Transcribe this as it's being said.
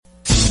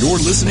You're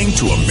listening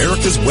to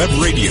America's Web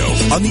Radio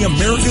on the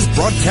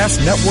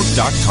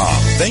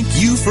AmericasBroadcastNetwork.com. Thank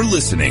you for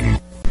listening.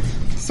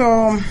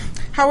 So,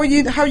 how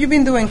you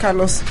been doing,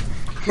 Carlos?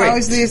 Great. How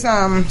is this,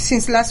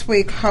 since last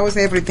week, how is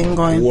everything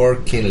going?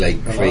 Working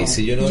like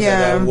crazy. You know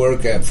that I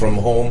work from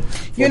home.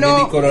 For me,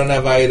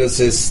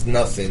 coronavirus is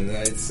nothing.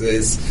 It's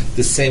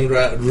the same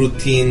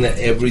routine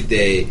every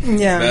day.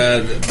 Yeah.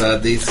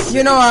 But it's...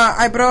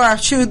 I brought a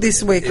shoe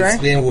this week, right?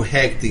 It's been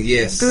hectic,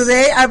 yes.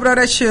 Today I brought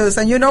a shoes.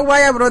 And you know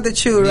why I brought the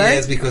shoe, right?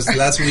 Yes, because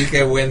last week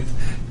I went...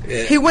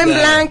 he went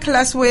blank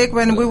last week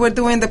when we were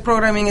doing the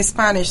program in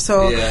Spanish.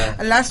 So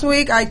last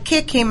week I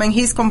kicked him and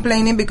he's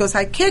complaining because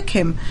I kick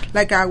him.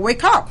 Like I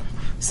wake up.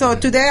 So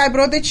today I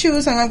brought the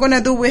shoes and I'm going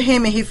to do with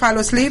him and he fall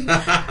asleep.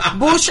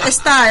 Bush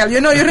style. You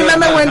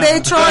remember when they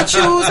throw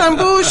shoes on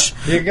Bush?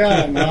 You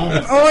got it,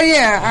 Mom. Oh,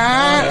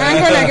 yeah. I'm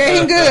going to get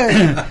him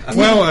good.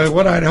 Well,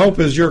 what I'd hope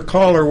is your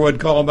caller would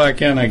call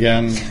back in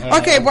again.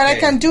 Okay, what I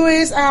can do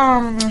is...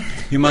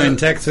 you mind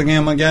texting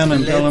him again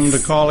and tell him to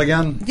call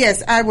again?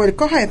 Yes, I will.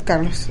 Go ahead,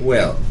 Carlos.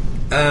 Well,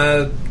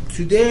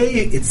 today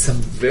it's a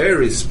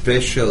very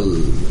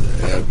special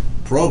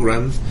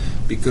program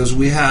because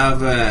we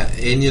have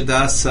Enio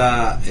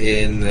Daza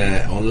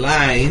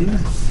online.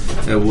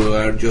 We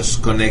are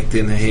just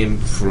connecting him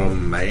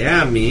from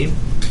Miami,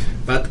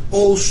 but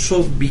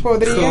also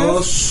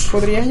because...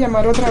 ¿Podrías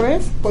llamar otra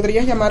vez?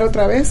 ¿Podrías llamar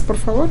otra vez, por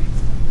favor?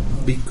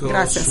 Because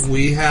Gracias.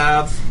 We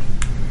have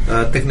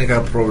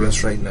technical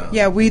problems right now.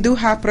 Yeah, we do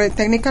have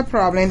technical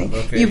problem.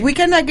 Okay. If we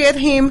cannot get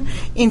him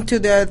into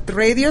the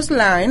radio's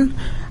line,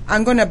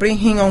 I'm going to bring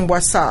him on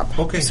WhatsApp.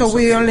 Okay. So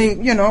we only,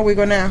 we're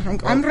going to...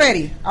 I'm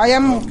ready. I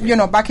am,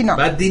 backing up.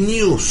 But the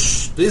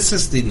news. This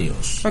is the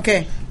news.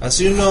 Okay. As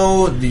you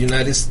know, the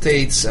United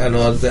States and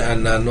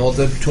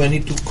another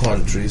 22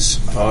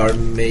 countries are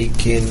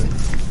making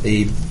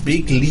a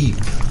big leap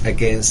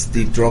against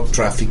the drug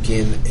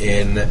trafficking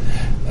in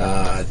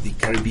the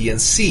Caribbean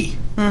Sea.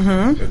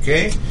 Mm-hmm.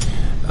 Okay?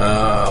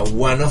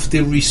 One of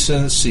the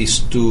reasons is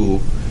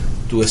to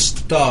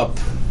stop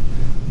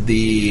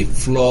the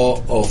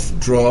flow of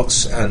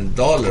drugs and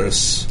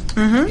dollars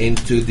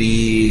into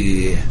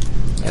the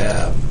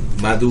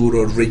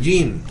Maduro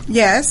regime.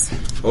 Yes.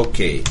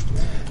 Okay.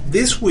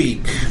 This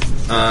week,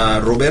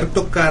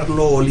 Roberto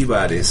Carlo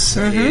Olivares,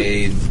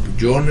 a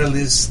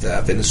journalist,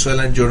 a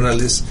Venezuelan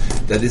journalist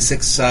that is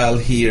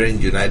exiled here in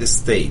the United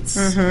States,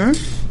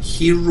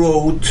 he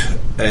wrote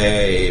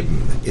an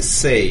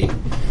essay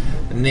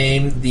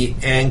named The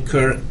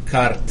Anchor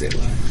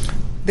Cartel.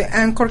 The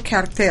Anchor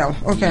Cartel.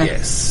 Okay.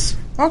 Yes.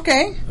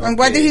 Okay. And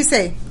what did he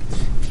say?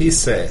 He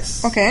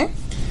says, okay,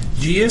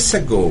 years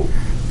ago,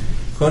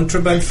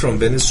 contraband from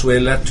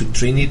Venezuela to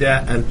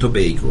Trinidad and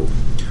Tobago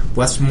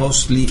was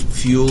mostly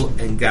fuel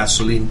and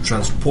gasoline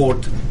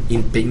transport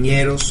in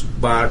peñeros,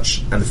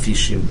 barge, and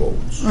fishing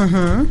boats.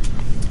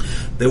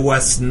 There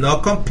was no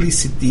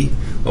complicity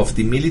of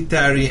the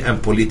military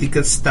and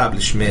political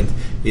establishment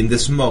in the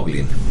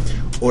smuggling,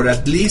 or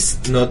at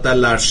least not a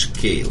large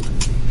scale.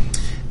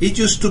 It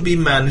used to be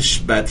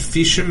managed by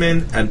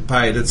fishermen and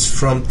pirates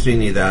from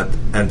Trinidad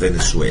and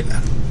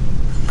Venezuela.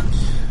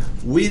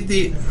 With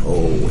the...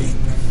 Oh, wait.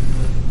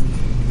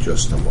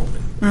 Just a moment.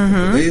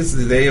 Today is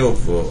the day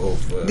of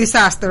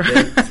disaster.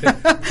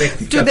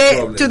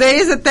 Today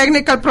is a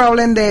technical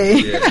problem day.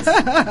 Yes.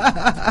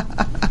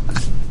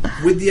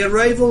 With the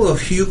arrival of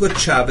Hugo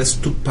Chavez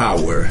to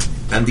power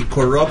and the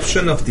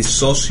corruption of the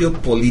social,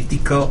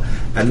 political,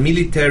 and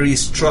military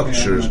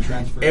structures,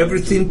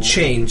 everything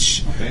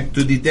changed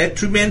to the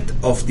detriment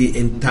of the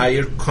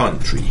entire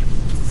country.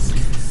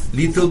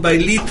 Little by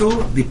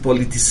little, the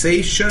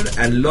politicization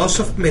and loss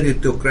of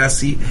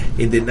meritocracy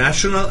in the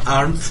National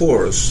Armed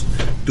Force,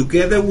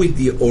 together with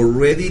the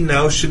already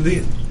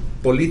national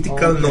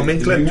political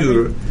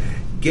nomenclature,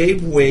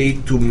 gave way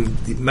to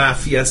the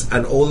mafias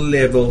at all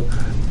levels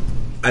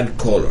and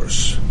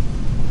colors.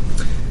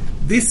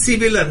 These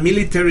civil and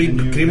military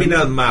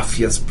criminal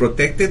mafias,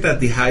 protected at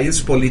the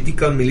highest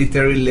political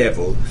military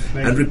level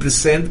and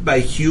represented by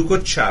Hugo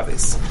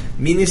Chavez,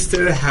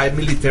 Minister, High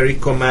Military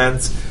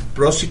Commands,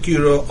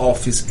 Prosecutor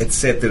Office,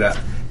 etc.,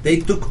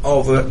 they took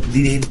over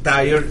the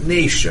entire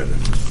nation.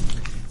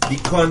 The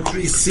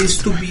country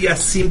ceased to be a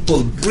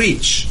simple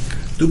bridge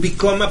to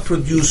become a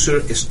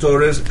producer,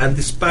 storer, and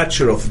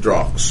dispatcher of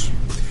drugs,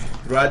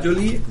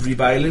 gradually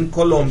reviling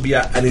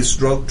Colombia and its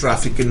drug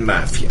trafficking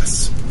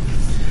mafias.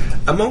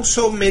 Among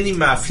so many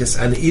mafias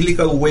and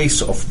illegal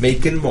ways of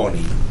making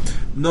money,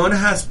 none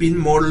has been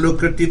more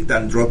lucrative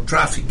than drug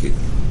trafficking.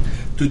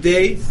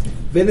 Today,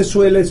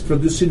 Venezuela is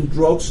producing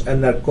drugs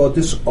and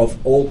narcotics of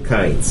all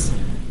kinds,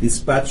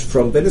 dispatched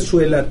from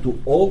Venezuela to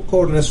all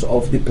corners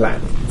of the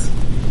planet.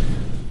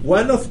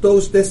 One of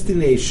those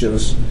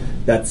destinations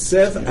that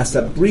serve as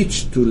a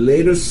bridge to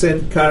later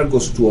send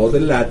cargoes to other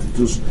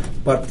latitudes,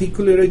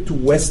 particularly to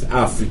West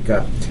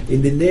Africa,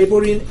 in the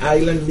neighboring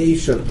island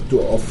nation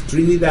of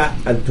Trinidad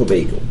and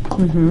Tobago.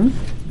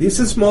 This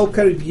small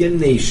Caribbean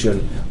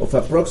nation of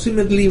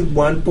approximately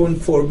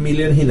 1.4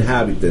 million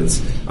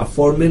inhabitants, a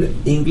former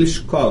English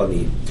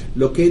colony,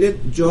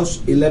 located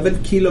just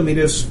 11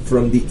 kilometers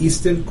from the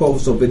eastern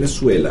coast of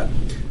Venezuela,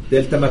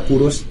 Delta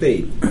Macuro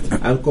State,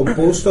 and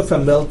composed of a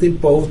melting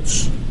pot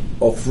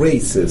of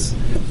races,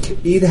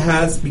 it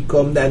has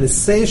become an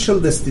essential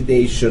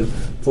destination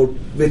for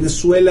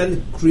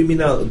Venezuelan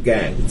criminal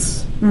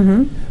gangs.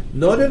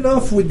 Not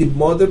enough with the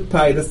mother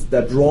pirates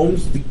that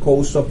roams the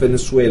coast of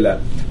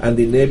Venezuela and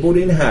the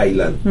neighboring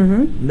highland.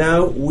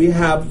 Now we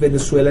have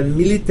Venezuelan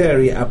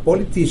military and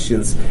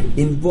politicians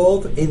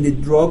involved in the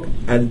drug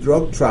and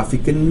drug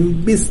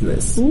trafficking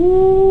business.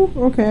 Ooh,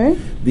 okay.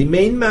 The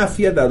main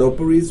mafia that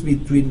operates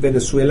between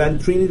Venezuela and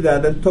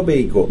Trinidad and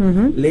Tobago,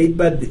 led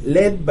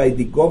by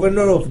the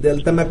governor of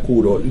Delta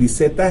Macuro,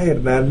 Liseta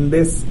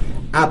Hernandez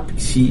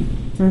Apchi,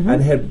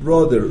 and her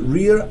brother,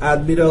 Rear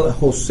Admiral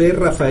Jose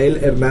Rafael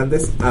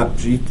Hernandez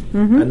Apchi,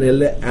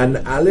 an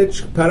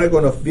alleged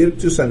paragon of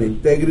virtues and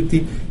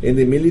integrity in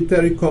the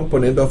military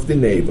component of the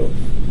naval.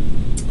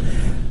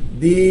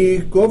 The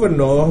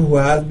governor, who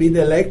has been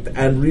elected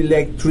and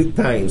re-elected 3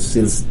 times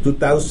since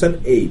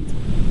 2008,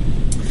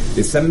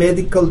 is a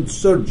medical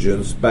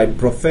surgeon by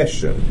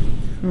profession,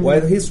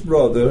 while his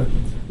brother,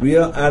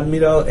 Rear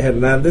Admiral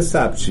Hernandez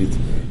Apchi,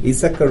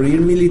 is a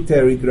career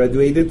military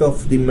graduate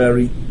of the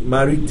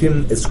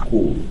Maritime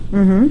School.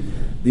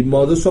 The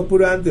modus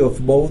operandi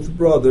of both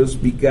brothers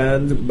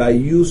began by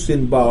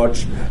using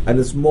barge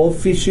and small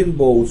fishing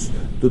boats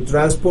to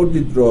transport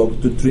the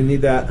drug to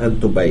Trinidad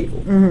and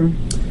Tobago.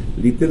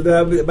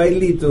 Little by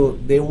little,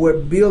 they were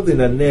building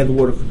a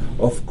network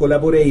of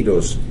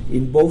collaborators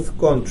in both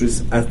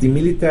countries as the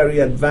military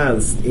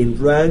advanced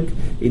in rank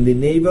in the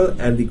naval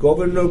and the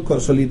governor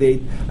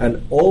consolidate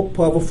an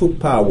all-powerful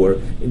power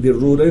in the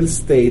rural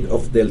state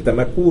of Delta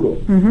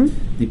Macuro.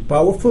 The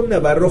powerful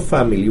Navarro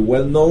family,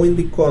 well known in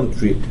the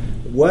country,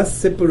 was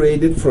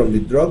separated from the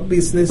drug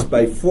business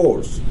by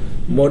force.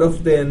 More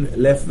of them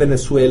left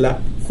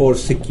Venezuela for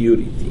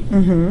security.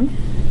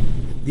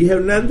 The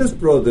Hernandez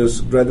brothers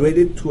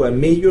graduated to a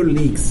major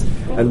leagues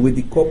and with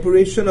the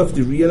cooperation of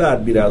the Rear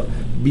Admiral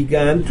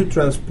began to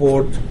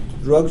transport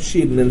drug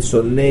shipments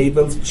on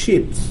naval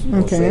ships,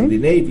 also in the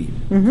Navy.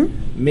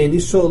 Many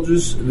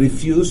soldiers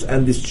refused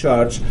and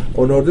discharged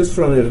on orders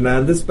from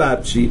Hernandez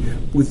Apchi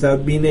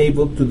without being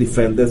able to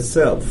defend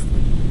themselves.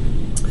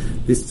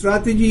 The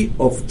strategy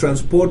of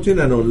transporting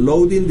and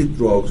unloading the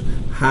drugs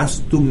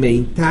has 2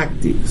 main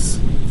tactics.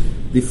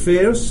 The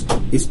first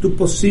is to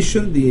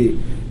position the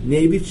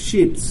Navy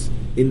ships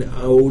in an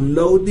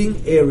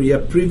unloading area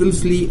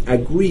previously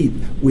agreed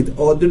with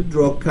other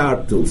drug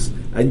cartels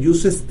and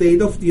use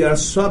state-of-the-art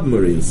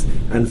submarines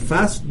and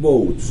fast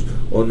boats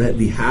on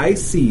the high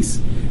seas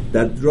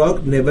that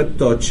drug never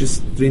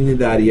touches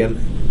Trinidadian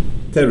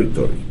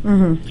territory.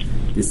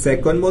 The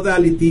second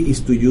modality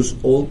is to use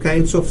all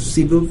kinds of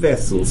civil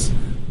vessels,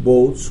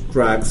 boats,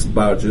 cracks,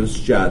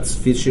 barges, yachts,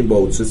 fishing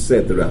boats,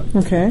 etc.,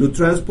 to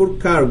transport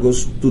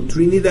cargoes to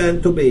Trinidad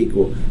and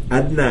Tobago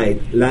at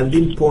night,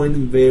 landing point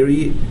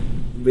very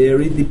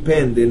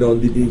dependent on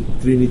the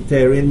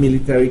Trinitarian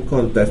military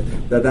contacts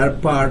that are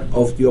part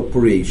of the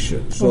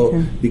operation. So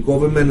the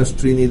government of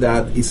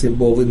Trinidad is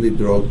involved in the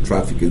drug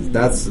trafficking.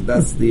 That's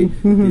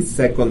the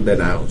second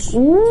denounce.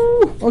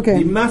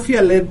 The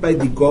mafia led by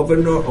the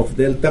governor of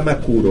Delta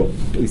Macuro,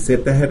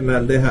 Liseta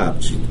Hernandez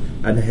Apchi,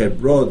 and her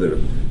brother,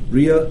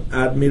 Rear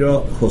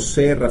Admiral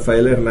Jose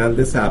Rafael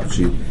Hernandez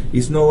Apchi,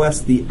 is known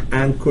as the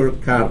Anchor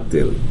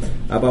Cartel,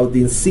 about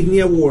the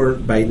insignia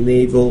worn by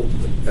naval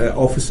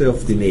officer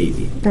of the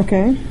Navy.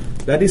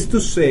 That is to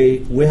say,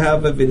 we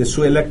have a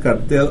Venezuela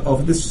cartel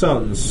of the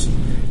Suns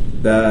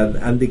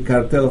and the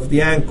cartel of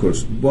the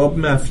Anchors, both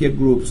mafia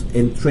groups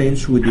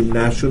entrenched with the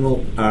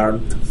National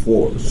Armed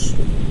Force.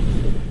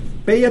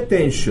 Pay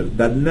attention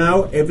that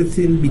now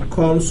everything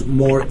becomes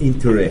more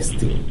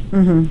interesting.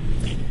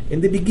 In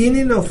the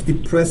beginning of the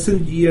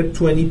present year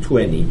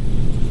 2020,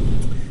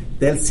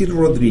 Delcy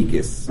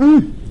Rodriguez,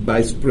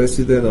 Vice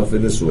President of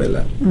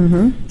Venezuela,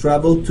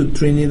 traveled to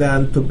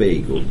Trinidad and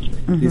Tobago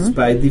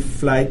despite the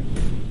flight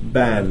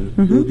ban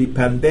due to the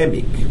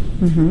pandemic.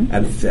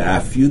 And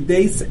a few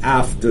days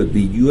after,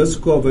 the U.S.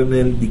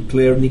 government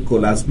declared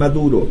Nicolás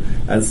Maduro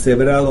and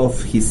several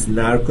of his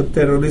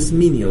narco-terrorist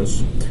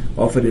minions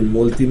offering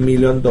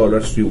multi-million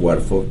dollars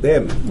reward for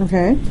them.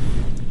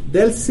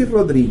 Delcy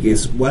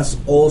Rodriguez was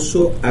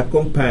also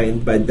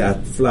accompanied by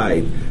that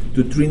flight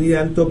to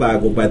Trinidad and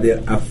Tobago by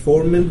the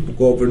former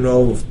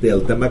governor of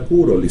Delta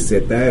Macuro,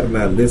 Liseta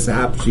Hernandez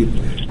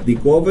Apchi, the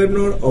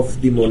governor of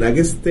the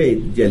Monaga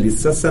State,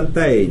 Yalitza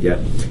Santaella,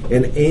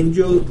 and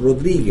Angel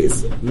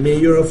Rodriguez,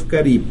 mayor of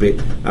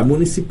Caripe, a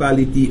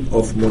municipality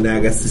of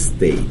Monagas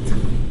State.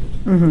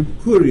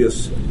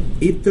 Curious,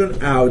 it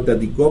turned out that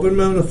the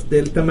government of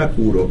Delta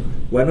Macuro,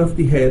 one of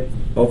the heads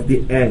of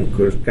the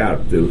Anchor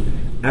cartel,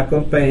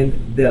 accompanied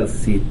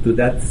Delcy to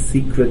that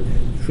secret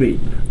trip.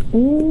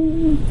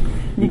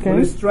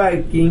 Equally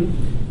striking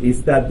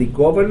is that the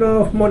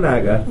governor of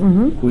Monaga,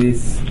 who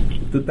is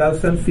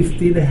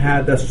 2015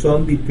 had a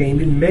son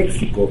detained in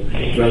Mexico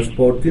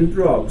transporting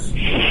drugs,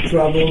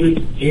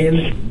 traveling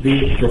in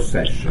the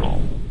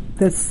procession.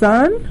 The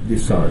son? The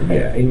son,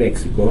 yeah, in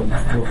Mexico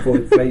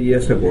 45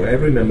 years ago. I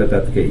remember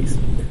that case.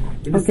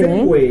 In the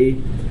same way,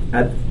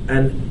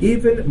 and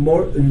even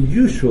more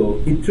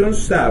unusual, it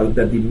turns out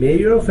that the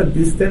mayor of a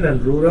distant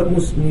and rural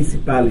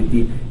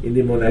municipality in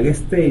the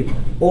Monagas state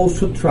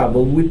also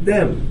traveled with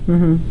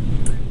them.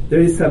 There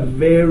is a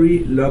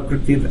very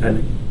lucrative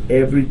and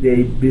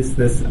everyday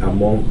business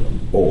among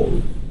all.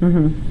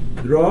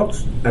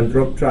 Drugs and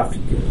drug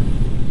trafficking.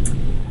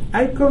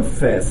 I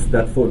confess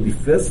that for the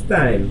first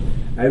time,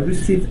 I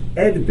received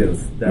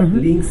evidence that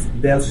links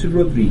Delcy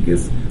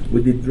Rodriguez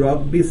with the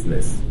drug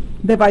business.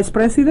 The vice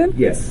president?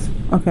 Yes.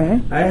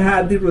 Okay. I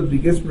had the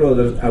Rodriguez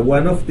brothers are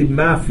one of the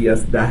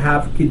mafias that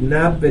have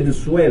kidnapped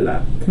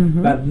Venezuela,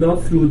 but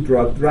not through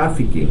drug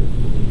trafficking.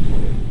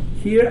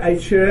 Here I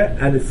share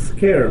an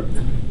excerpt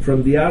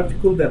from the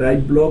article that I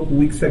blogged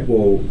weeks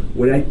ago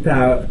where I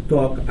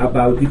talk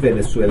about the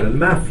Venezuelan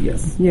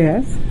mafias.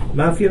 Yes.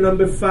 Mafia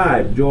number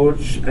 5,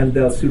 George and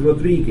Delcy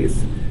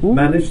Rodriguez,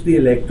 managed the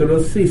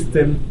electoral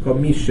system,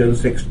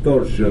 commissions,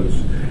 extortions,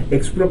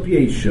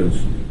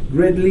 expropriations,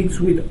 great links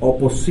with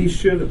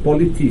opposition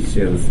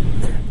politicians,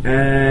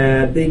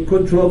 and they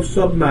control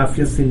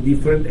sub-mafias in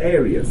different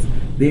areas.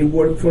 They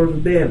work for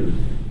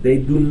them. They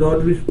do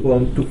not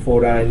respond to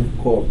foreign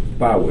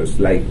powers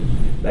like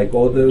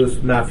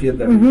others mafia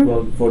that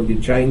respond for the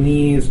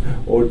Chinese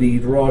or the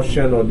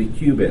Russian or the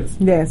Cubans.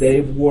 Yes.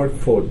 They work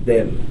for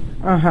them.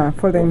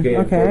 For them. Okay.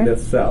 For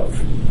themselves.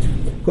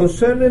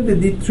 Concerning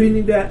the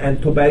Trinidad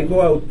and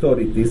Tobago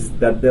authorities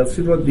that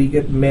Delcy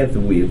Rodriguez met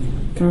with,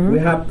 we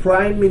have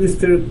Prime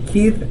Minister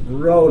Keith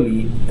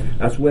Rowley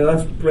as well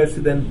as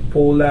President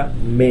Paula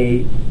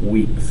May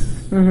Weeks.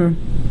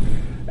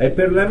 A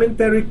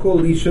parliamentary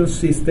coalition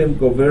system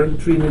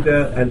governed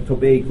Trinidad and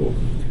Tobago,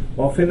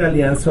 often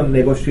alliance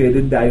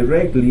negotiated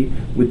directly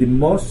with the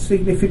most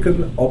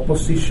significant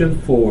opposition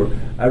force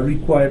are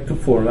required to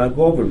form a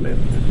government.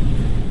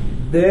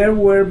 There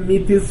were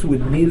meetings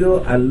with middle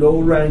and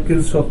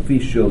low-ranking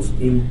officials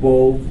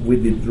involved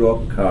with the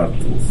drug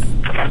cartels.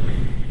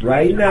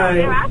 Right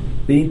now,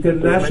 the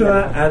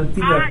International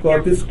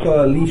Anti-Narcotics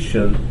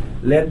Coalition,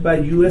 led by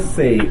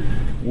USA,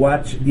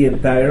 watch the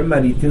entire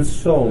maritime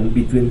zone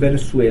between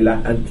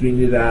Venezuela and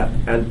Trinidad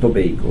and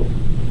Tobago.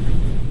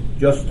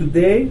 Just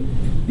today,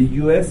 the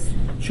U.S.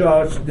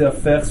 Charge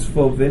d'Affaires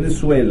for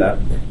Venezuela,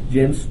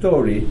 James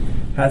Story,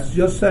 has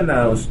just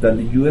announced that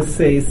the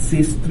USA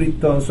seized 3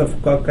 tons of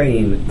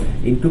cocaine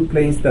in 2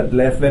 planes that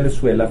left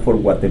Venezuela for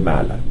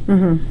Guatemala.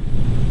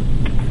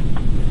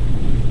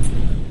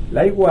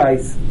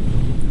 Likewise,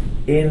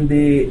 in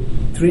the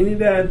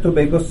Trinidad and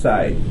Tobago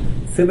side,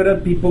 several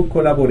people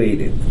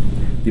collaborated.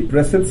 The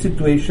present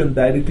situation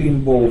directly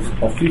involves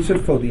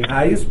officials from the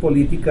highest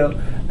political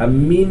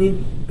and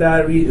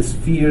military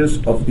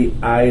spheres of the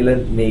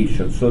island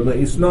nation. So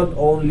it's not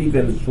only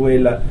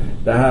Venezuela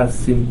that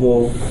has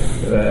involved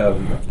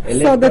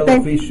elected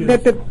officials.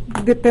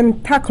 The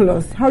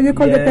tentacles, how you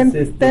call the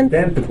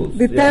tentacles?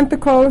 The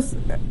tentacles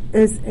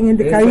is in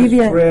the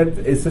Caribbean.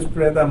 It's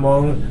spread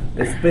among,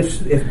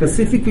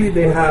 specifically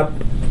they have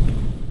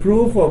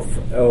proof of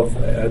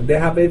they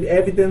have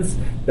evidence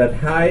that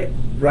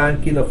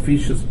high-ranking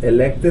officials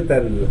elected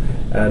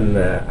and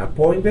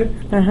appointed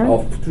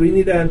of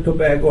Trinidad and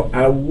Tobago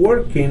are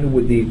working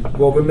with the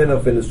government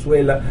of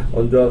Venezuela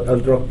on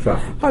drug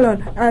trafficking. Hold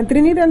on.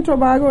 Trinidad and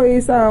Tobago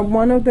is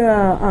one of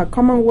the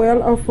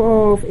Commonwealth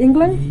of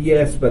England?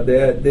 Yes, but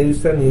there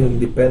is an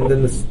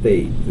independent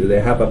state. They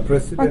have a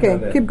president.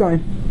 Okay, keep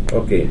going.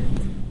 Okay.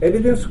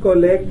 Evidence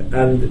collected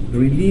and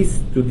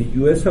released to the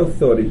U.S.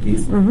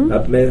 authorities,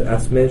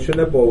 as mentioned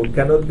above,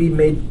 cannot be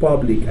made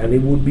public, and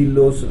it would be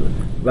lost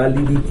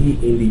validity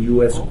in the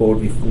U.S.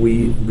 court if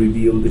we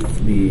reveal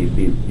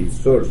the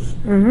source.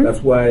 That's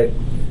why.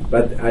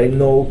 But I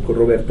know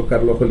Roberto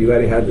Carlos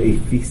Olivares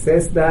if he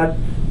says that,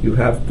 you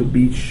have to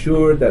be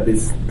sure that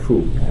it's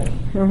true,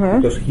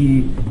 because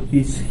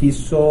he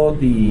saw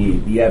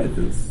the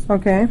evidence.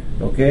 Okay.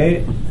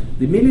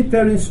 The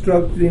military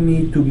instructed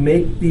me to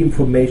make the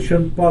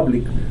information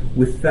public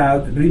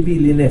without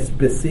revealing a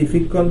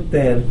specific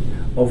content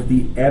of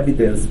the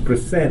evidence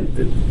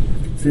presented,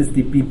 since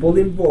the people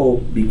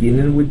involved,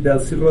 beginning with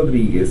Delcy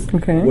Rodriguez,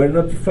 were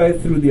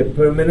notified through the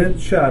permanent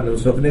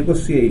channels of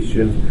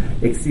negotiation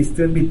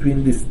existing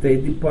between the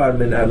State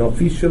Department and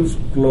officials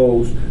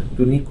close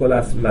to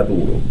Nicolas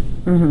Maduro.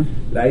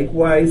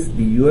 Likewise,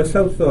 the U.S.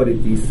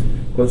 authorities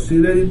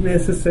considered it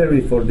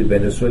necessary for the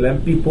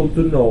Venezuelan people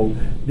to know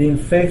the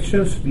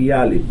infectious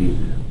reality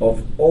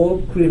of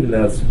all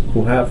criminals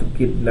who have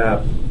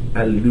kidnapped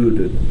and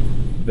looted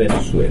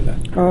Venezuela.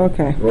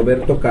 Okay.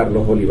 Roberto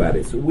Carlos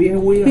Olivares.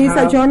 He's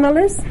a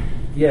journalist?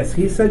 Yes,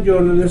 he's a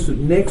journalist.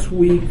 Next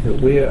week,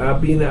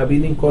 I've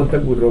been in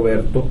contact with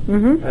Roberto,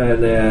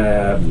 and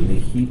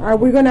are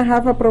we gonna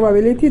have a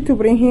probability to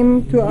bring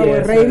him to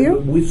our radio?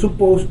 We're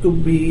supposed to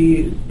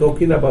be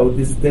talking about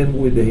this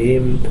thing with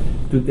him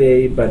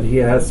today, but he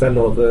has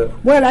another.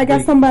 Well, I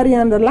got somebody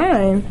on the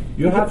line.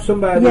 You have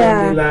somebody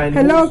on the line.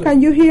 Hello,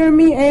 can you hear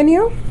me,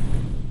 Enio?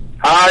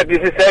 Hi, this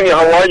is Enio.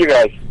 How are you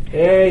guys?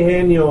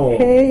 Hey, Enio.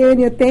 Hey,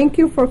 Enio. Thank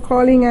you for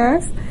calling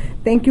us.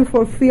 Thank you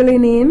for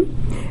filling in.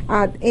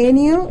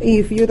 Enio,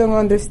 if you don't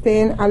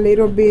understand a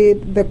little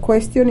bit the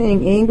question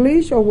in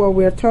English or what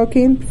we're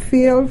talking,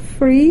 feel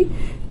free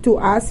to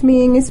ask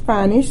me in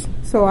Spanish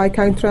so I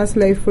can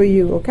translate for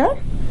you, okay?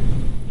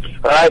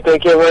 All right,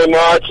 thank you very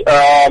much.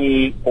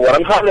 What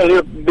I'm having a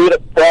little bit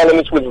of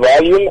problems with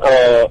volume.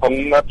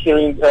 I'm not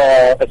hearing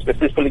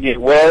specifically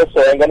well,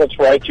 so I'm going to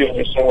try to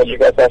understand what you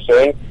guys are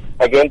saying.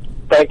 Again,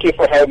 thank you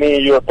for having me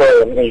in your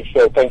program.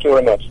 So thank you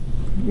very much.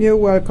 You're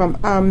welcome.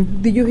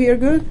 Did you hear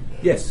good?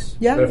 Yes.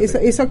 Yeah,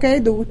 it's okay.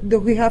 Do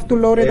we have to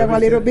lower it down a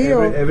little bit?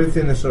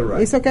 Everything is all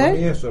right. It's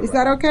okay? It's all right. Is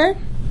that okay?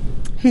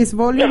 His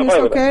volume is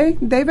okay,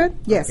 David?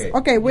 Yes.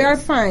 Okay, we are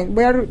fine.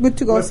 We are good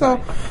to go. So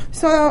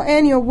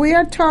Enio, we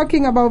are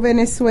talking about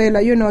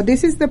Venezuela. You know,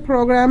 this is the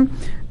program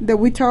that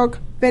we talk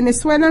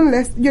Venezuelan.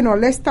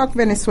 Let's talk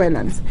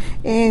Venezuelans.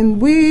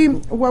 And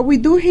what we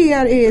do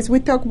here is we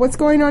talk what's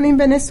going on in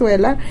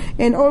Venezuela,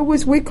 and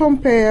always we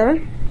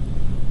compare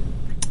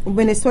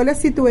Venezuela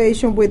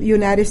situation with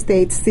United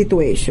States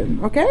situation,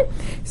 okay?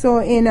 So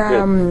in a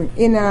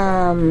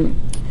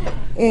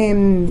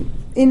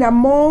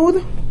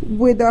mode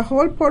with the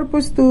whole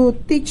purpose to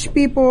teach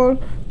people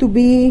to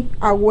be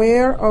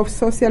aware of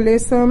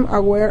socialism,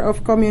 aware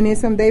of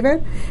communism,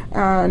 David,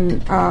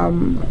 and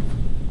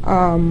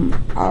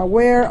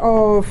aware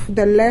of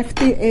the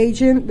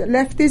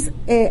leftist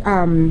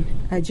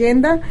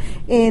agenda,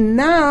 and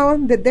now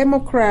the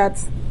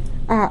Democrats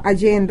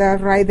agenda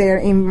right there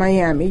in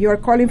Miami. You are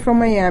calling from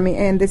Miami,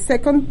 and the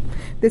second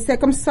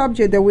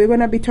subject that we're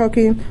going to be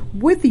talking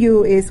with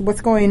you is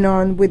what's going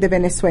on with the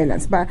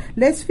Venezuelans. But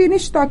let's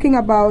finish talking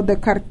about the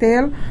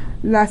cartel,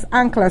 las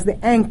anclas, the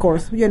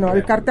anchors. You know,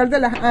 el cartel de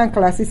las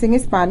anclas is in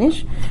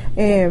Spanish,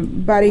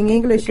 but in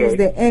English is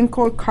the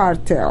anchor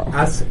cartel.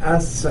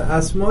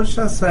 As much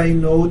as I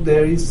know,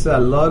 there is a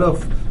lot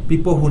of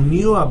people who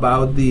knew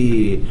about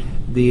the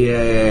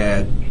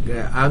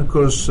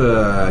Anchors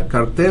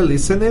cartel,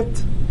 isn't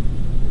it?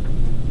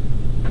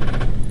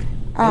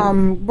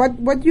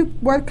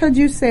 What could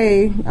you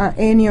say,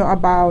 Enio,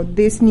 about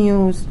this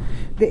news?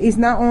 It's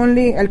not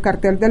only el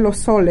cartel de los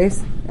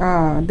soles,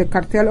 the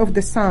cartel of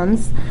the sun,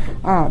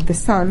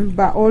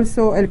 but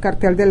also el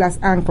cartel de las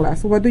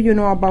anclas. What do you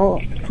know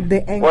about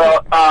the anclas?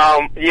 Well,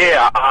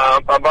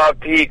 about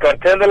the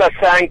cartel de las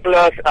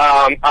anclas,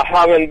 I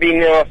haven't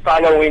been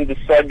following the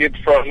subject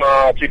from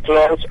too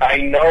close. I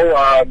know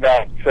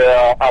that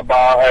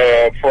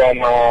from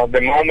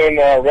the moment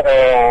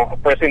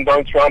President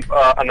Donald Trump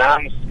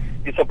announced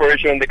this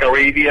operation in the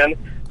Caribbean,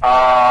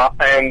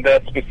 and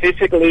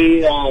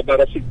specifically about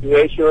a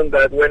situation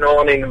that went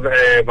on in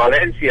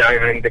Valencia,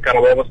 in the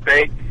Carabobo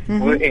state,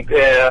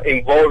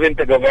 involving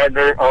the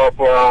governor of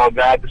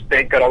that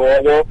state,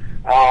 Carabobo,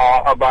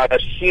 about a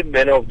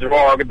shipment of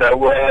drug that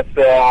was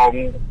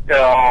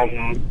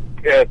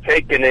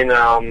taken in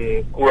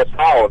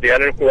Curacao, the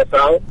island of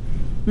Curacao.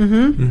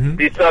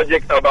 The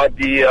subject about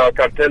the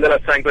cartel de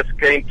las anclas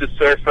came to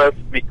surface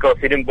because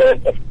it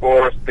involved, of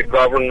course, the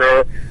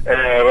governor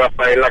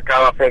Rafael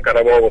Lacaba from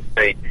Carabobo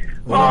State.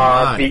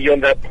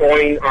 Beyond that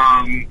point,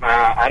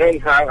 I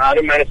don't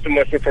manage too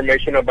much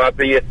information about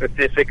the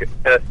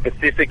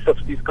specifics of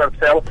this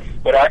cartel,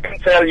 but I can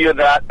tell you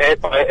that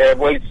it's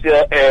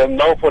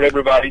known for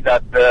everybody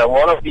that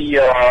one of the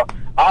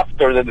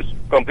after the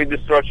complete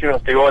destruction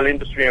of the oil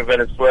industry in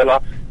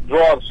Venezuela,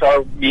 drugs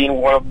are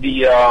being one of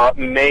the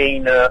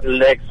main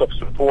legs of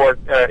support,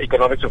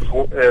 economic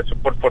support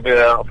for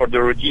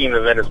the regime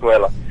in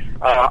Venezuela,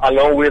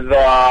 along with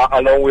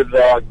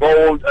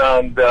gold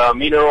and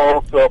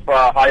minerals of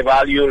high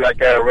value like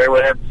rare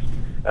earths,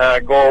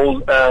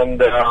 gold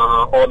and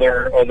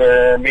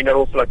other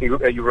minerals like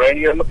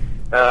uranium.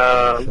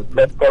 So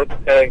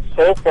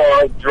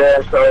far,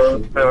 drugs are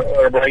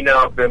right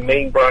now the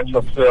main branch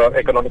of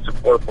economic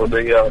support for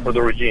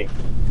the regime.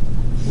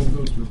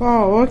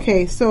 Oh,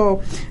 okay.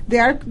 So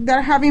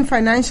they're having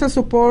financial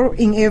support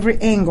in every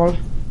angle.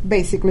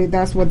 Basically,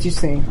 that's what you're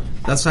saying.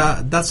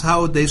 That's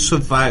how they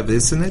survive,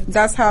 isn't it?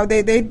 That's how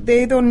they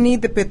don't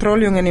need the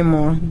petroleum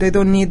anymore. They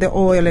don't need the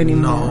oil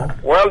anymore. No.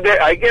 Well,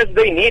 I guess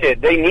they need it.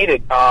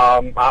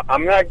 I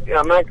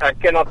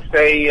cannot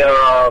say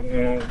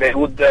they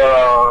would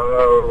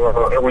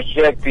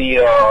reject the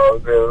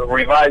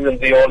reviving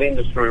the oil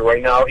industry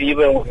right now,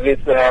 even with this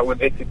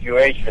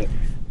situation.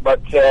 But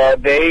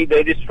they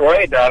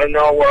destroyed. I don't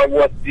know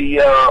what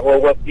the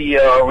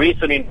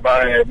reasoning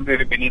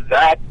beneath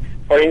that.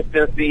 For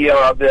instance, the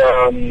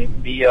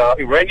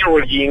Iranian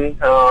regime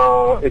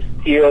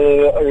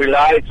still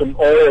relies on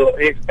oil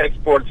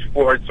exports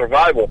for its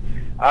survival.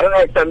 I don't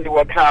know exactly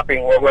what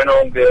happened, what went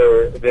on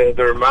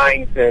their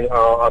minds and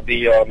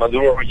the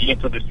Maduro regime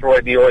to destroy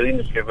the oil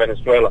industry of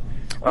Venezuela.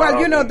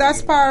 Well,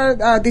 that's part,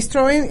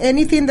 destroying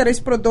anything that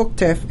is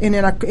productive in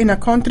a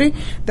country.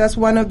 That's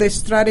one of the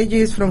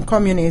strategies from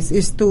communists,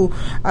 is to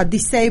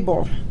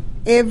disable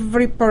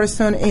every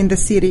person in the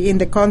city, in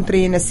the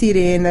country, in the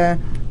city, in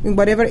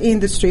whatever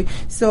industry,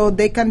 so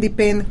they can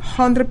depend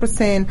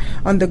 100%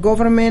 on the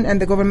government,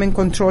 and the government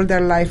control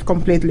their life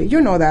completely. You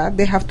know that.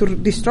 They have to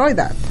destroy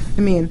that.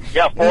 I mean...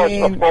 Yeah, of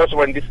course.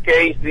 Well, in this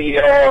case, the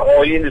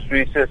oil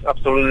industry is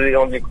absolutely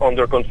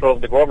under control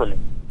of the government.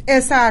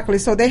 Exactly.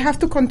 So they have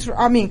to control...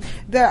 I mean,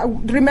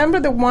 remember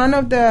one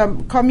of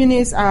the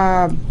communist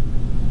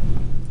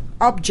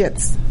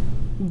objects,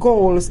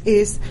 goals,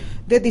 is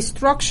the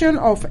destruction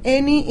of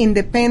any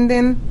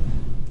independent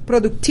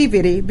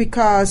productivity,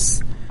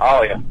 because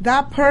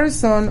that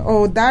person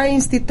or that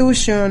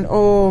institution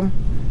or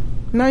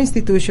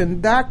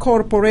that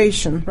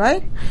corporation,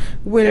 right,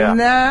 will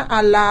not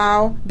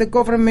allow the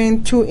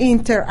government to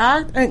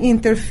interact and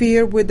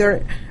interfere with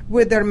their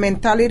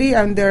mentality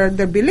and their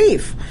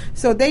belief.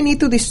 So they need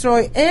to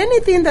destroy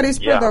anything that is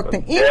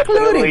productive,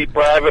 including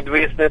private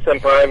business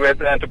and private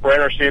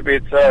entrepreneurship.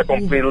 It's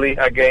completely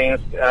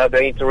against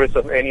the interests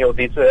of any of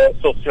these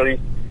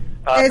socialist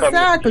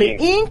exactly,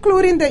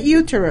 including the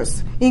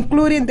uterus,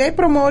 including they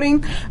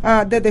promoting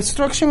the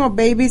destruction of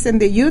babies in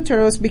the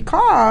uterus,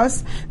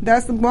 because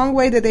that's one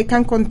way that they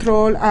can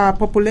control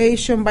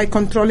population, by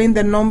controlling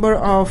the number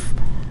of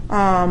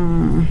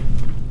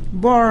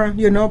born,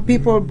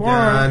 people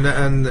born,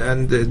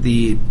 and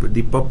the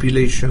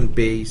population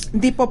base.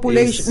 The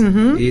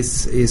population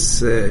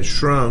is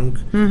shrunk,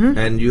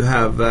 and you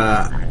have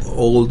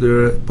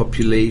older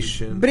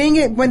population.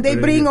 When they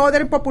bring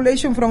other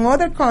population from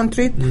other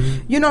countries,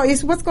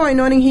 it's what's going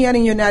on here in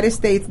the United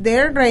States.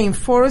 They're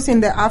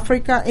reinforcing the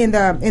Africa in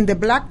the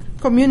black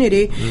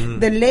community,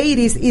 the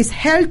ladies, is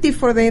healthy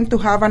for them to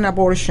have an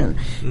abortion.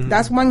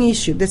 That's one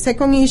issue. The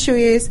second issue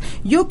is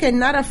you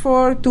cannot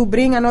afford to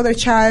bring another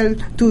child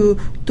to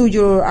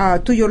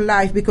your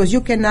life, because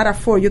you cannot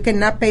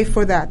pay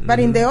for that.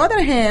 But in the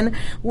other hand,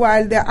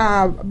 while the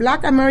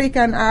black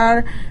Americans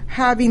are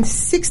having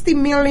 60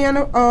 million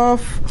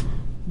of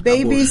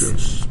babies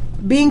abortions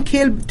being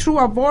killed through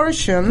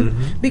abortion,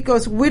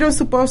 because we don't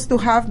supposed to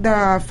have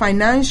the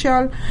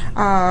financial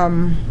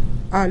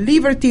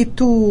liberty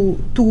to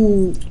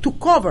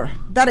cover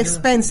that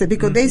expenses,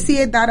 because they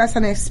see that as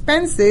an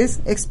expenses.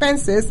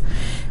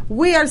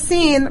 We are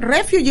seeing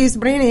refugees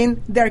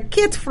bringing their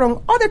kids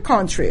from other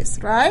countries,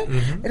 right?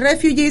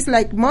 Refugees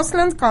like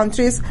Muslim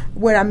countries,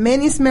 where a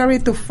man is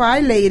married to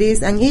 5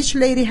 ladies, and each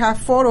lady have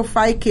 4 or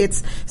 5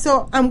 kids.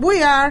 So, and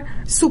we are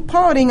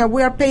supporting and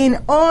we are paying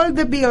all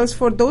the bills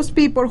for those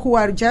people who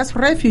are just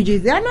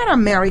refugees. They are not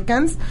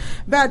Americans,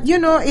 but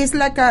it's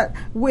like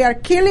we are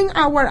killing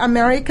our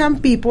American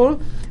people,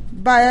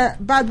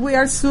 but we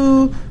are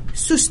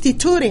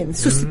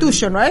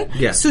substitution, right?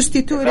 Yes.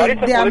 Substituting. That is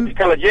a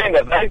political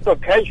agenda. That is not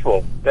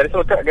casual. That is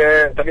not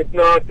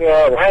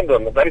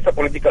random. That is a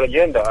political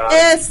agenda.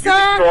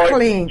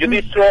 Exactly. You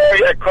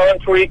destroy a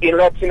country in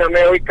Latin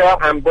America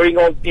and bring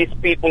all these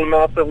people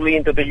massively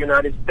into the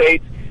United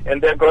States, and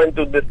they're going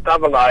to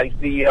destabilize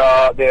the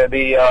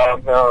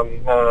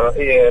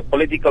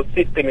political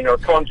system in our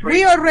country.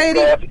 We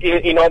already...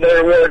 In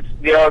other words,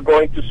 they are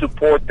going to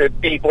support the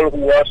people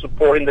who are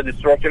supporting the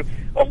destruction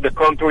of the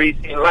countries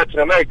in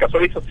Latin America. So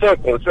it's a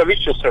circle. It's a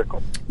vicious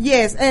circle.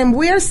 Yes, and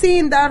we are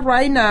seeing that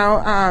right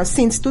now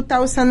since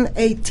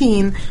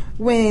 2018,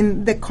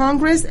 when the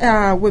Congress,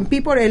 when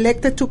people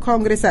elected to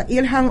Congress,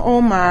 Ilhan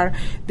Omar,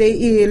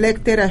 they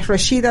elected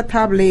Rashida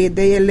Tlaib,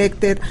 they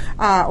elected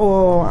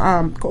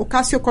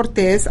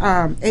Ocasio-Cortez,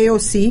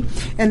 AOC,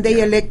 and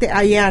they elected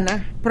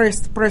Ayanna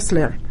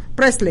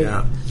Presley.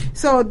 Yeah.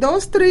 So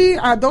those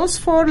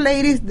 4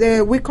 ladies,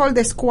 we call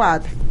the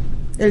squad.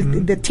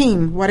 The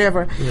team,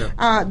 whatever.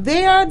 Yeah.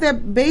 They are the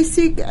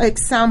basic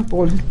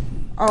example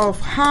of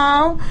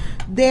how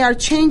they are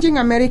changing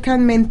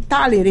American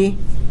mentality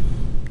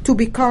to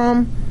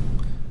become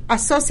a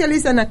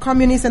socialist and a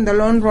communist in the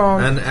long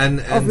run.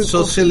 And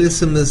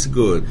socialism is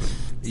good.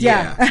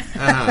 Yeah.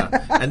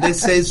 And they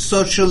say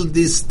social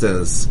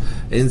distance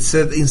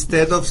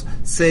instead of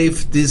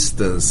safe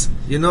distance.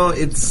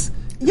 It's...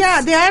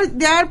 Yeah,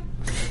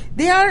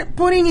 they are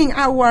putting in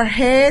our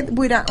head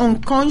with an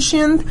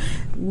unconscious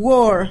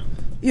war,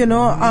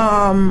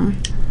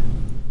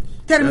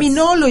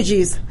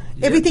 terminologies.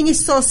 Everything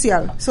is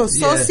social. So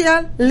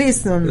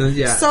socialism.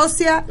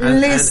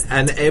 Socialist.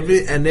 And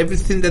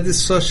everything that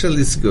is social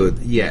is good.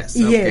 Yes.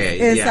 Okay.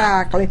 Yes,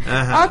 exactly.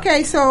 Yeah.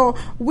 Okay, so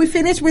we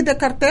finished with the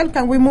cartel.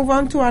 Can we move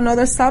on to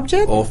another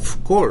subject?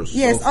 Of course.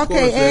 Yes,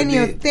 okay,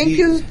 Enio, thank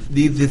you.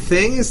 The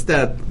thing is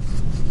that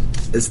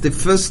it's the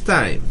first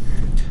time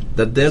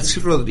that Delcy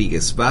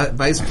Rodriguez,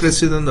 Vice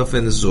President of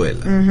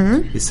Venezuela,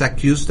 is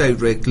accused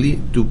directly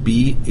to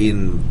be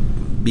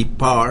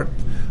part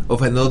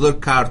of another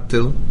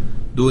cartel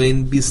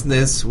doing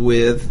business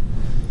with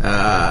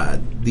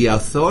the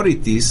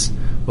authorities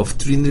of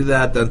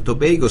Trinidad and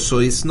Tobago. So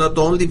it's not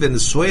only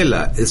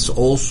Venezuela, it's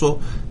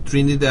also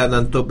Trinidad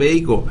and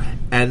Tobago,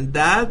 and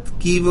that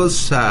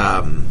gives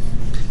us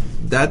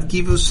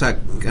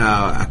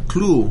a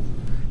clue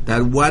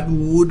that what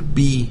would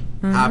be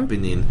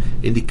happening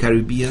in the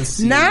Caribbean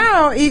Sea.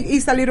 Now it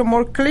is a little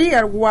more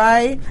clear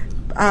why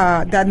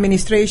the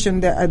administration,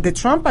 the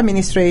Trump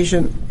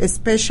administration,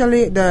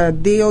 especially the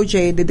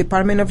DOJ, the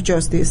Department of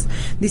Justice,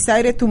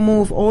 decided to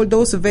move all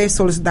those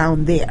vessels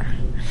down there.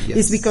 Yes.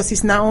 It's because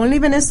it's not only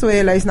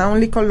Venezuela, it's not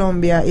only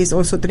Colombia, it's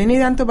also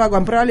Trinidad and Tobago,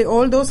 and probably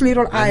all those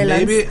little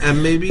islands.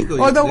 Maybe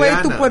all the way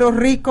to Puerto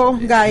Rico,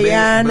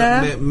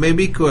 Guyana.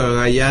 Maybe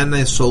Guyana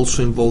is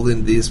also involved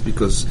in this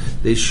because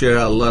they share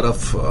a lot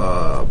of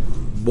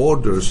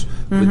borders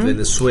with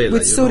Venezuela.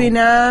 With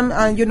Suriname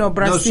and,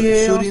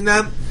 Brazil.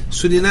 No,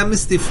 Suriname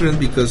is different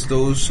because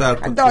those are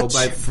controlled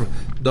by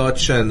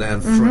Dutch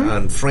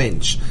and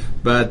French.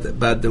 But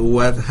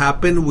what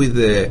happened with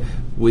the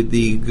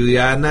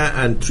Guyana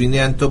and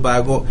Trinidad and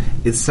Tobago,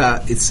 it's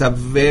a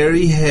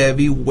very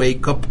heavy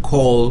wake up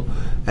call,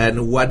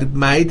 and what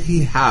might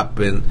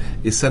happen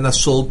is an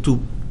assault to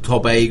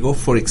Tobago,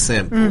 for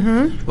example,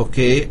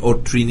 okay, or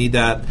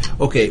Trinidad.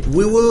 Okay,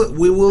 we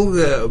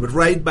will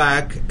right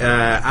back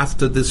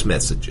after these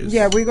messages.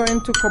 Yeah, we're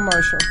going to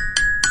commercial.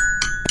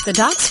 The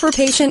Docs for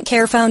Patient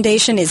Care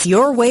Foundation is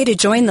your way to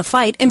join the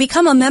fight and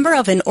become a member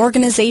of an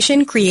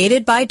organization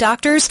created by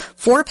doctors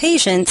for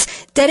patients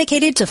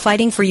dedicated to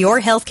fighting for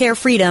your healthcare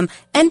freedom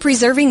and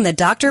preserving the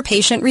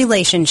doctor-patient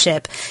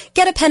relationship.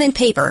 Get a pen and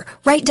paper.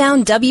 Write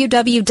down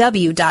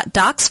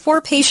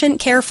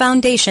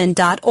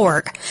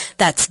www.docsforpatientcarefoundation.org.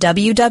 That's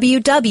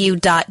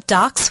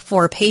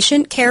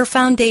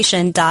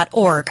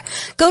www.docsforpatientcarefoundation.org.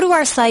 Go to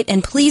our site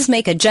and please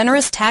make a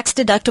generous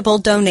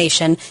tax-deductible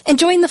donation and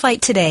join the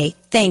fight today.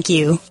 Thank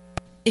you.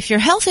 If your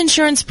health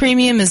insurance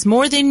premium is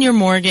more than your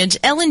mortgage,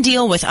 Ellen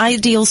Deal with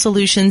Ideal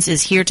Solutions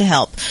is here to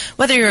help.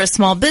 Whether you're a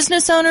small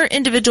business owner,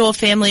 individual,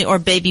 family, or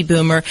baby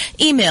boomer,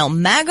 email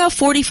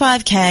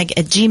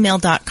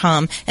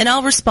MAGA45CAG@gmail.com and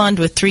I'll respond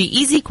with 3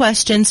 easy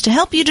questions to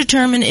help you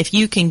determine if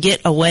you can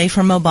get away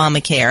from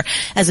Obamacare.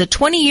 As a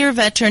 20-year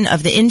veteran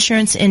of the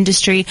insurance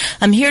industry,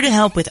 I'm here to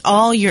help with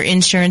all your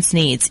insurance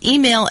needs.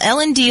 Email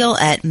Ellen Deal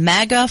at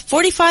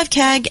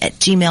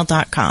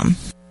MAGA45CAG@gmail.com.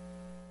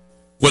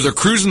 Whether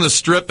cruising the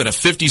strip in a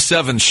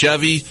 57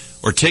 Chevy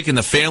or taking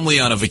the family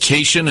on a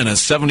vacation in a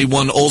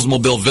 71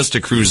 Oldsmobile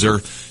Vista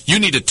Cruiser, you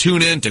need to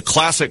tune in to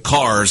Classic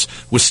Cars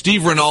with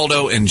Steve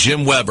Ronaldo and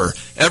Jim Weber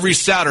every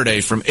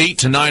Saturday from 8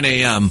 to 9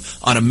 a.m.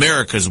 on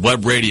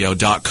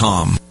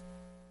americaswebradio.com.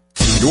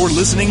 You're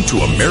listening to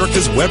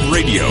America's Web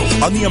Radio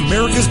on the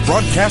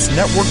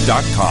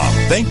americasbroadcastnetwork.com.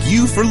 Thank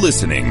you for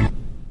listening.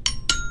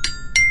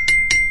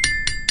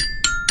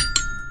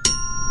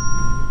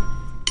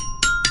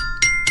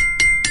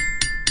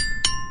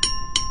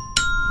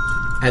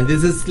 And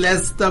this is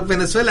Let's Talk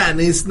Venezuela, and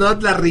it's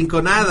not La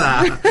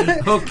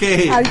Rinconada.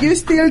 Okay. Are you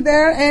still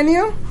there,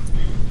 Ennio?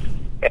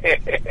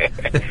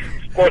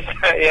 Of course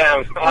I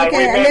am.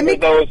 Okay, I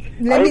remember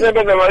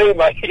the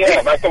marimba.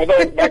 Yeah, back in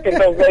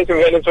those days in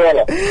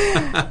Venezuela.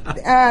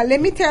 Let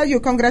me tell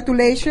you,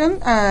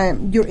 congratulations.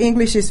 Your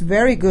English is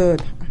very good.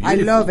 Beautiful. I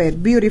love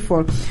it.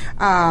 Beautiful.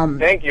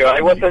 Thank you.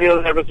 I was a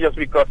little nervous just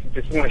because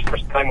this is my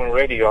first time on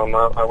radio.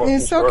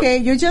 It's okay.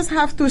 You just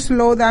have to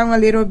slow down a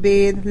little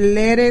bit.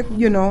 Let it,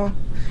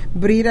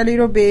 breathe a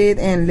little bit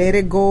and let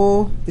it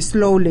go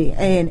slowly.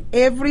 And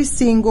every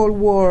single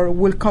word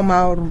will come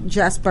out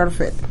just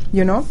perfect,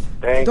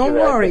 Don't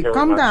worry.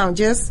 Calm down.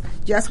 Just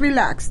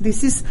relax.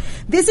 This is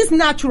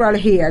natural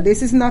here.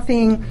 This is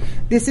nothing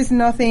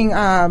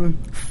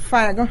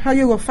how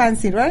you go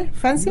fancy, right?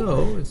 Fancy?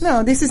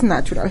 No, this is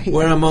natural here.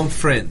 We're among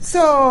friends.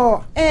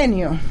 So,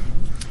 Ennio,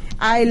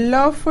 I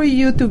love for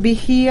you to be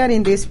here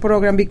in this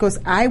program because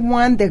I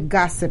want the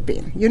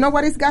gossiping. You know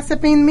what is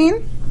gossiping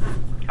mean?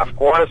 Of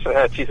course,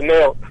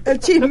 chismeo. El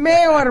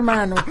chismeo,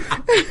 hermano.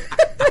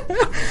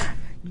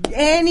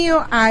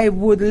 Ennio, I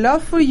would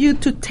love for you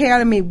to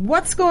tell me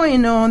what's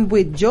going on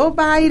with Joe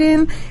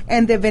Biden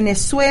and the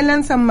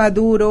Venezuelans and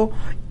Maduro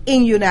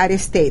in United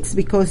States,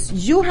 because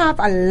you have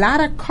a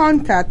lot of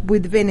contact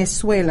with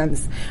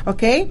Venezuelans,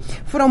 okay?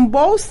 From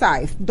both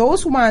sides,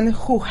 those ones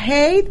who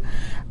hate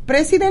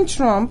President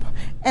Trump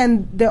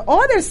and the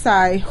other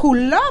side who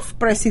love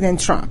President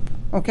Trump,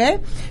 okay?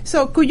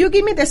 So could you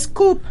give me the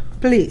scoop,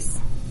 please?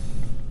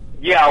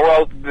 Yeah,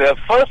 well, the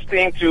first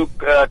thing to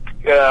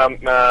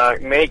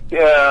make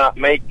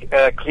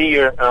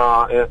clear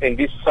in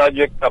this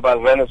subject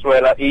about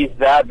Venezuela is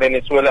that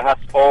Venezuela has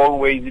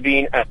always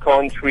been a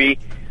country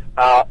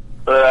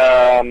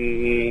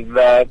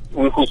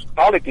whose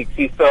politics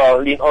is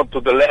lean up to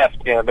the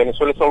left.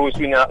 Venezuela has always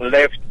been a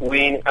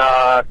left-wing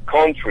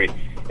country.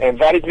 And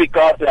that is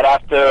because that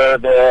after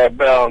the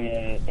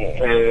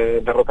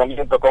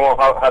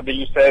derrocamiento, how do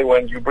you say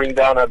when you bring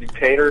down a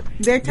dictator?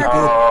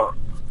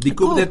 The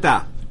coup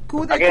d'etat.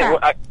 Again,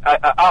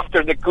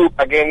 after the coup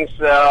against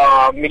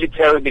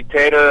military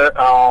dictator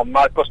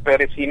Marcos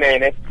Pérez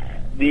Jiménez,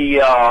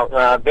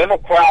 the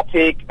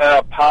Democratic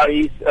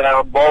parties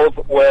both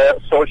were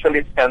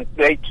socialists, and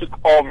they took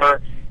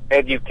over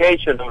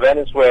education in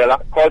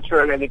Venezuela, culture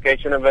and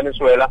education in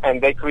Venezuela,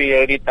 and they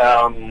created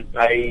a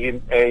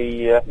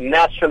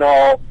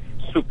national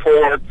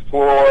support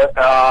for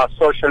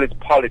socialist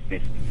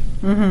policies.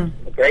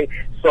 Mm-hmm. Okay,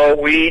 so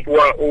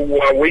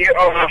what we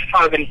are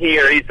having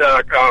here is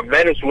a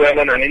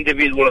Venezuelan, an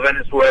individual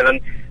Venezuelan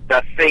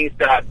that thinks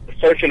that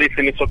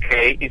socialism is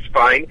okay, is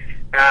fine,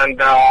 and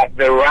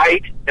the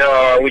right,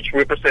 which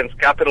represents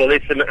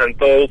capitalism and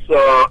those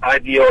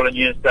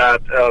ideologies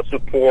that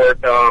support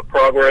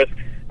progress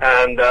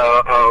and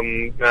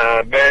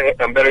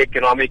better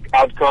economic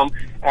outcome,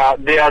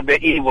 they are the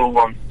evil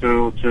ones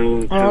to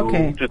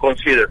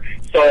consider.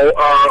 So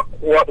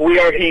what we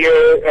are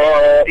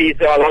here is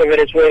a lot of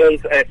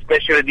Venezuelans,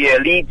 especially the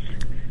elites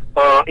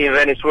in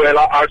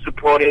Venezuela, are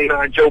supporting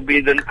Joe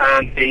Biden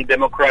and the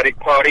Democratic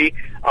Party,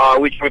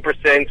 which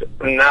represents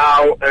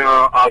now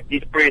at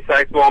this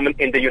precise moment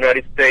in the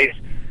United States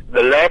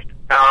the left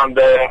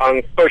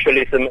and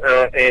socialism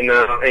in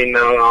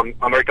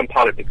American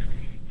politics.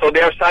 So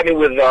they are siding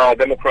with the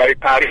Democratic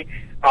Party,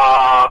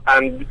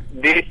 and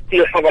they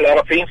still have a lot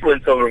of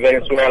influence over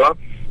Venezuela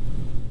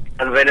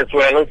and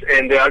Venezuelans,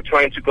 and they are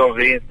trying to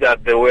convince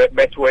that the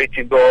best way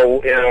to go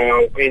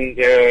in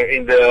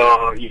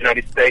the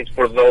United States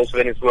for those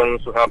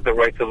Venezuelans who have the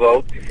right to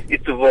vote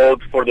is to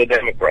vote for the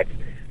Democrats.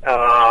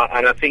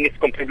 And I think it's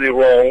completely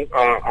wrong,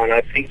 and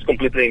I think it's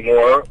completely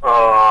immoral.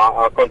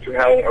 A country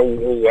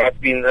who has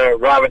been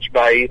ravaged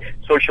by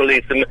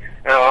socialism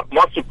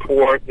must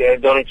support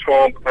Donald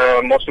Trump,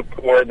 must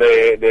support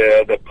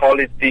the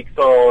politics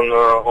on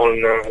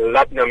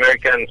Latin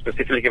America and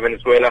specifically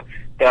Venezuela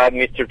that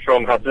Mr.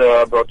 Trump has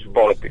brought to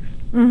politics.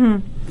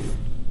 Mm-hmm.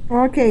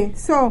 Okay,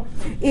 so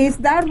is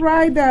that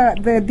right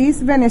that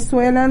these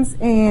Venezuelans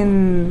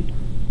you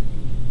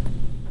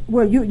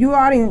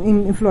are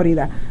in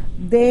Florida?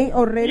 They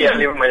already I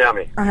live in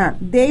Miami.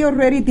 They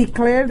already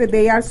declared that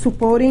they are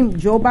supporting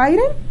Joe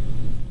Biden?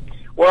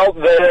 Well,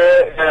 the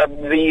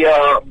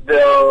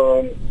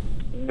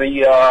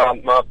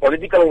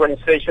political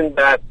organization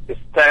that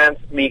stands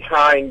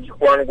behind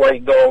Juan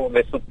Guaido,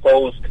 the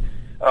supposed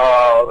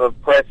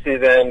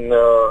president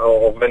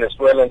of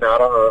Venezuela,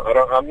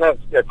 I'm not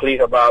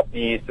clear about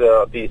this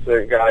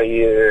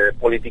guy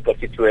political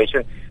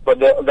situation, but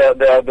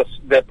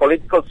the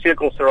political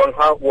circles around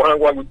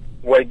Juan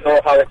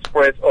Guaido have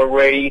expressed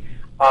already,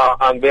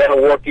 and they are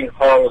working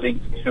hard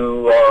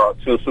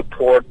to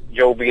support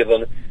Joe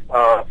Biden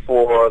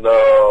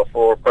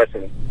for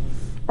president.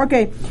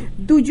 Okay,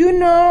 do you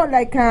know,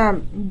 like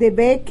the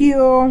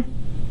Vecchio,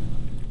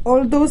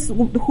 all those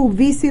who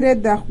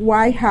visited the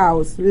White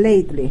House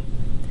lately,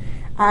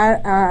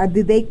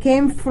 did they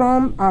came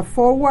from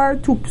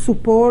forward to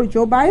support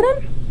Joe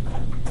Biden?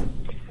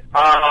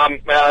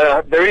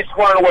 There is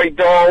Juan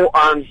Guaido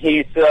and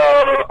his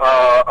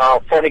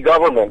funny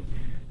government,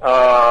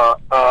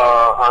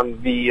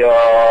 and the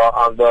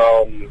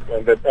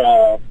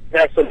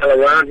personnel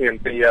around him,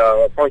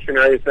 the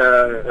functionaries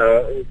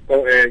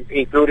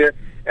included,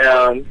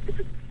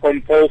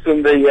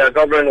 composing the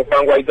government of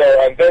Juan Guaido,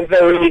 and then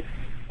there is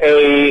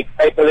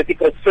a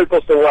political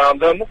circles around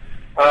them,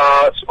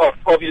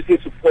 obviously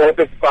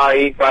supported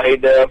by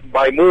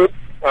Mood,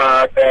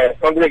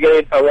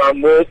 congregated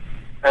around Mood,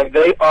 and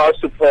they are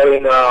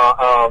supporting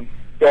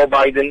Joe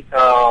Biden,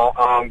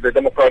 the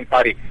Democratic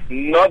Party,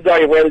 not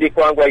directly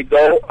Juan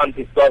Guaido and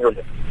his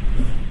government.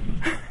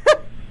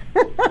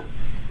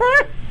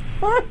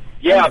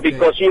 Yeah,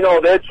 because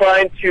they're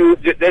trying to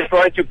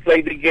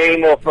play the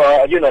game of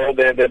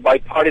the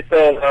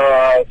bipartisan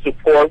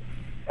support.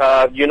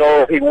 He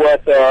was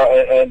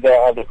in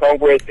the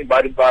Congress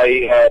invited by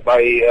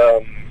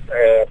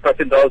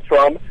President Donald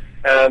Trump,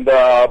 and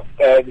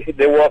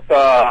there was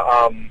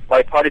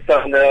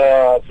bipartisan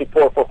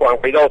support for Juan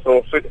Guaido.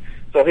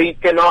 So he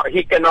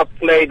cannot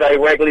play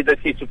directly that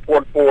he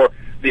support for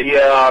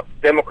the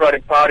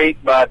Democratic Party,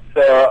 but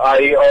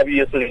I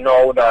obviously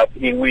know that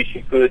he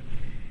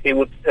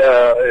would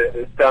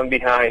stand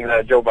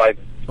behind Joe Biden.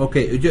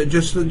 Okay,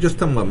 just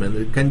a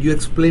moment. Can you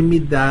explain me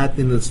that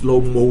in a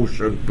slow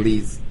motion,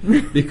 please?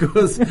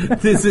 Because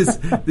this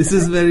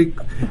is very.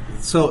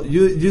 So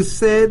you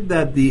said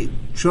that the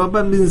Trump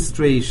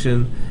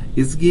administration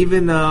is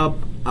giving up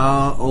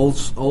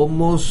almost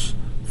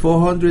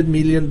 $400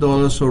 million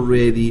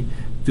already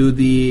to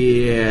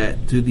the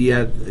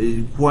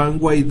Juan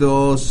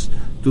Guaido's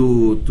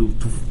to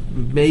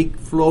make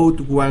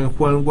float Juan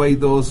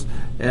Guaido's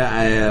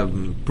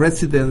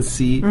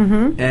presidency,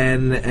 mm-hmm.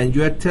 and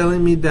you are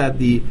telling me that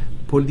the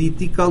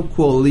political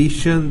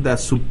coalition that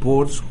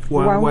supports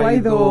Juan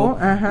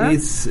Guaido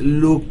is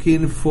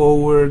looking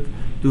forward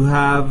to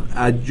have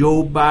a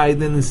Joe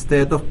Biden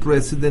instead of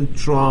President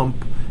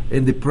Trump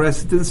in the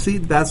presidency.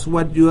 That's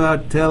what you are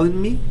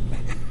telling me?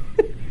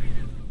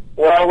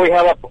 Well, we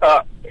have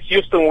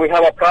Houston, we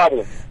have a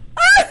problem.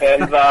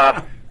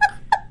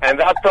 And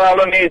that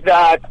problem is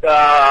that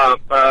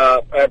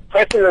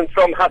President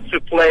Trump has to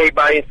play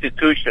by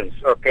institutions,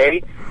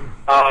 okay?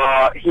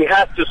 he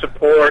has to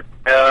support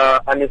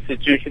an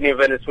institution in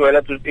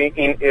Venezuela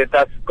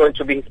that's going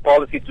to be his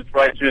policy to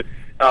try to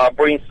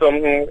bring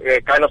some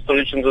kind of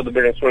solution to the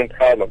Venezuelan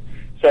problem.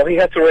 So he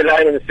has to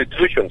rely on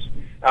institutions.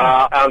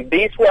 And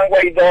this Juan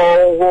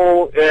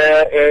Guaidó,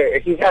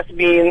 he has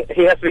been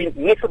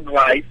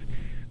misadvised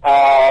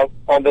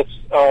on the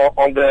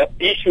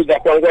issue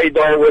that Juan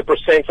Guaidó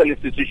represents an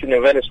institution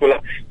in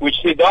Venezuela, which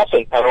he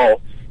doesn't at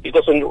all. He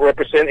doesn't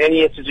represent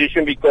any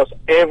institution because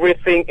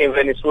everything in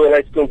Venezuela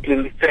is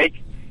completely fake.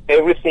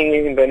 Everything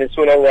in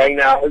Venezuela right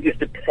now is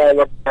the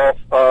product of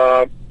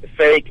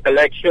fake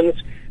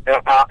elections,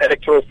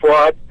 electoral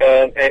fraud,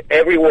 and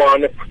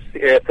everyone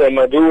from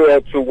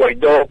Maduro to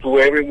Guaidó to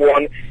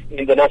everyone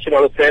in the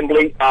National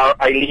Assembly are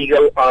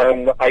illegal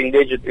and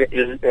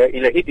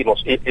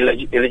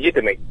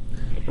illegitimate.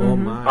 Oh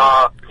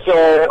my. So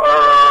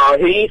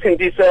he is in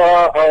this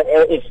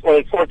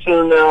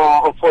unfortunate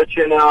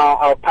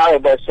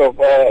paradox of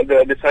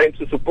deciding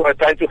to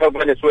help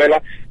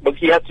Venezuela, but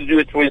he has to do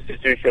it through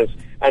institutions,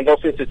 and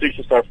those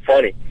institutions are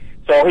funny.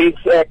 So he's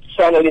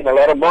channeling a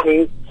lot of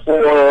money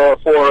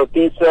for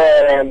these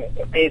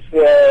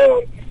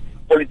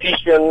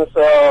politicians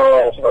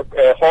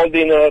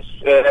holding us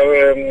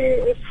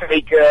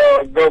fake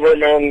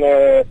government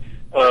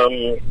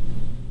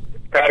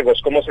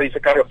cargos. ¿Cómo se dice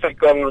cargo? Fake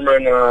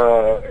government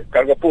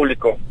cargo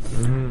público.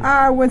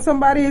 When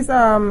somebody is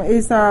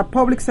a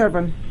public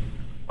servant.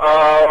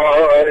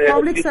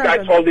 These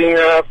guys holding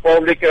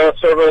public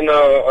servant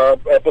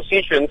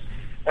positions,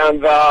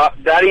 and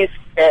that is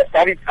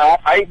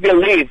I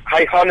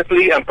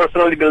honestly and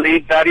personally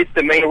believe that is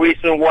the main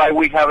reason why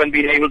we haven't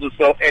been able to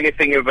solve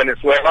anything in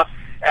Venezuela,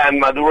 and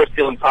Maduro is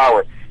still in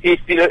power. He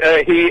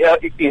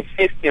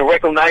insists in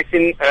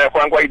recognizing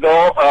Juan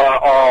Guaidó,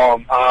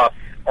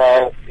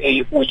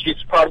 which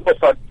is part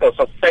of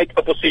a fake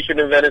opposition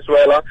in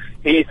Venezuela.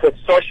 He is a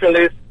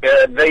socialist.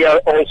 They are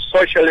all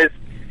socialists.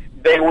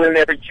 They will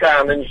never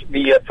challenge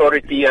the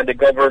authority and the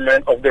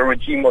government of the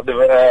regime of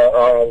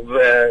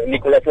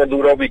Nicolás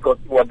Maduro, because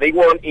what they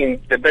want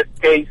in the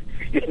best case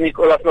is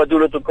Nicolás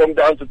Maduro to come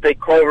down to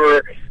take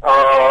over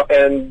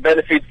and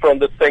benefit from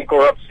the same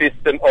corrupt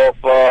system of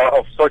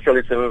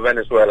socialism in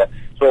Venezuela.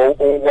 So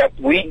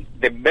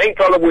the main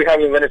problem we have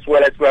in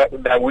Venezuela is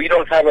that we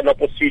don't have an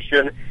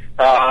opposition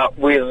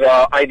with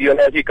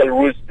ideological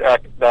roots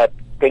that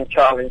can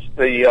challenge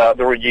the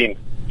regime.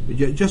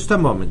 Just a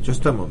moment.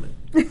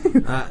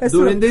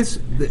 During this,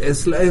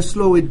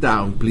 slow it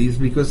down, please,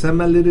 because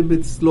I'm a little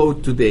bit slow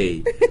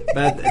today.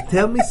 But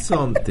tell me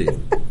something.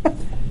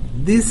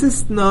 This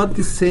is not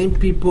the same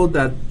people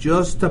that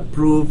just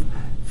approved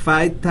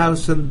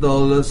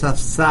 $5,000 of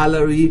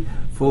salary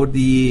for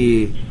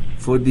the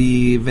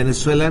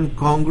Venezuelan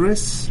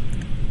Congress?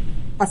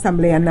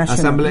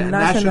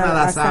 National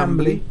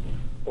Assembly.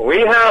 We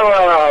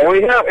have.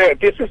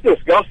 This is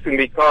disgusting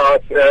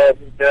because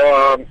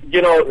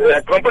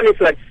companies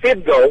like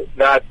Citgo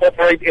that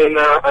operate in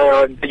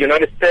the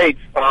United States.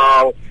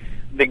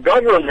 The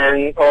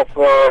government of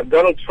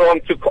Donald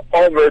Trump took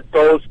over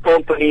those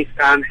companies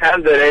and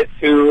handed it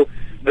to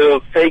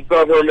the fake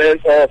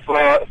government of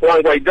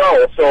Juan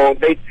Guaidó. So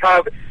they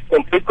have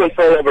complete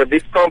control over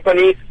these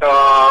companies.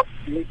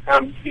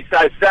 And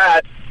besides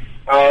that,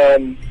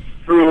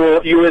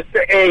 through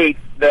USAID,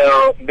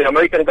 the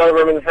American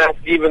government has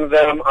given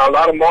them a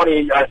lot of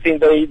money. I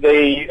think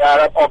they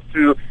add up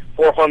to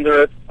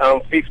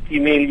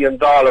 $450 million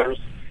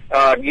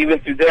given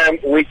to them,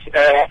 which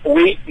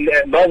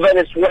no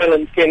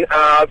Venezuelan can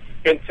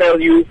tell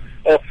you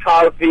of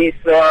how this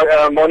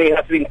money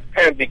has been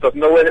spent, because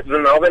no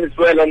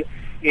Venezuelan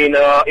in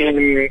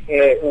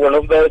one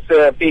of those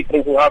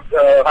people who have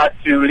had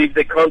to leave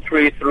the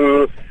country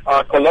through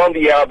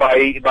Colombia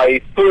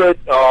by foot,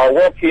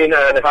 walking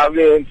and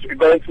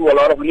going through a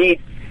lot of needs.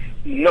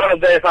 None of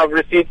them have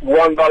received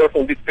 $1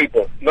 from these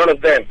people. None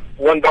of them.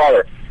 $1.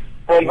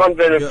 From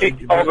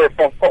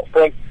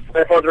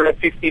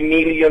 $450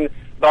 million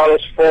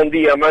from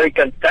the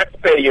American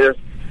taxpayers,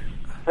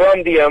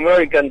 from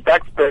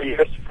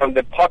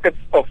the pockets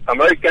of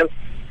Americans,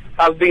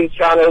 have been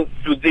channeled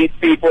to these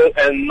people,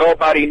 and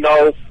nobody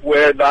knows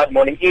where that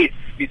money is.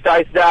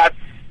 Besides that,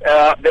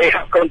 they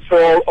have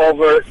control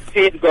over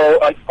Citgo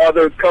and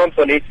other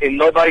companies, and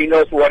nobody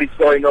knows what is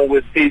going on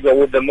with Citgo,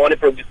 with the money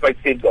produced by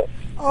Citgo.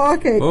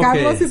 Okay,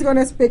 Carlos is going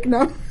to speak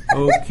now.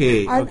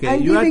 Okay. I'm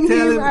giving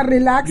him a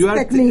relaxed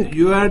technique.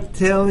 You are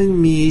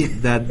telling me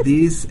that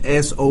these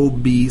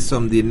SOBs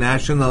from the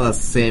National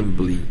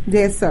Assembly.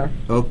 Yes, sir.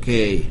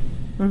 Okay.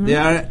 Mm-hmm.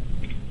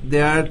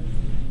 They are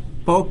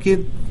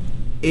pocket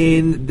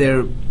in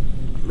their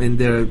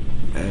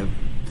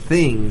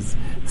things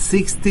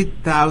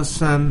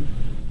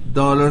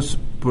 $60,000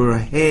 per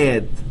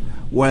head,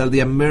 while the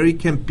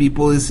American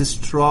people is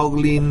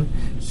struggling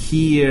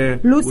here,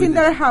 losing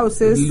their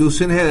houses,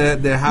 losing their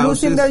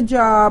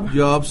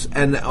jobs,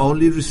 and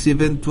only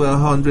receiving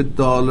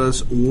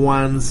 $1,200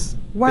 once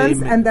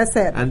payment. And that's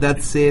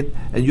it.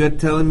 And you are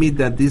telling me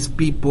that these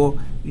people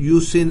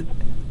using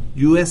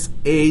U.S.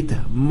 aid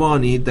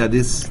money that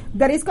is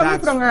coming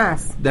from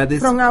us, that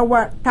is from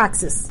our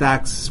taxes,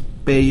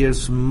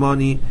 taxpayers'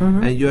 money,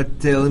 and you are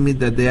telling me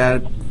that they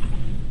are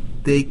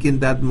taking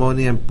that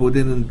money and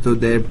putting it into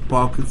their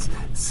pockets,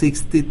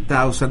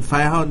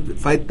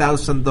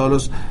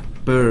 $5,000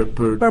 per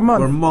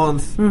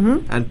month,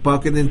 and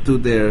pocket into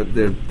their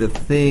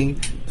thing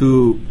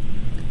to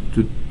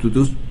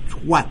do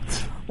what?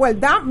 Well,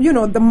 that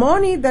the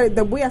money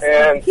that we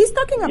are. He's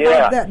talking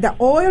about the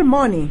oil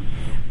money.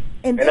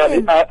 And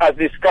as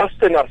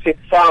disgusting as it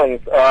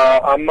sounds,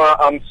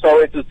 I'm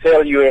sorry to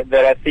tell you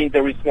that I think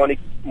there is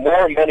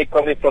more money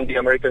coming from the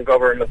American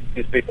government to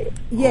these people.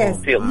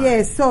 Yes,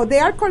 yes. So they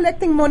are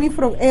collecting money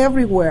from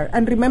everywhere.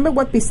 And remember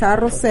what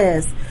Pizarro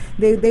says.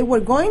 They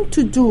were going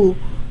to do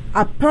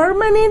a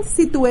permanent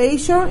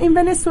situation in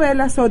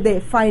Venezuela, so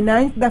the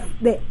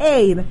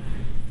aid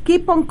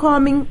keep on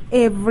coming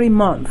every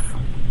month.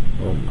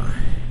 Oh my.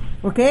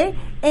 Okay?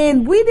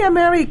 And we the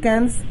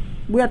Americans,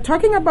 we are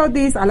talking about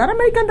this. A lot of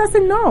Americans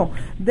doesn't know.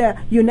 The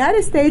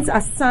United States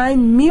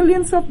assigned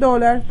millions of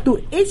dollars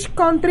to each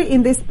country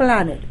in this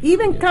planet.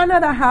 Even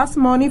Canada has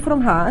money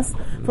from us.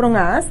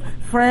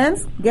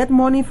 France get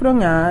money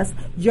from us.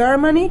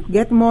 Germany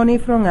get money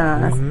from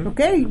us.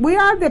 Okay? We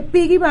are the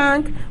piggy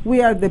bank.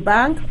 We are the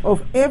bank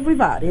of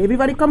everybody.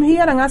 Everybody come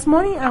here and ask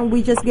money, and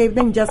we just gave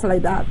them just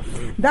like that.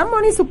 That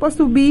money is supposed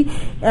to be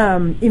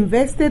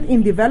invested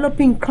in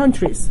developing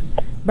countries.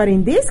 But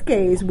in this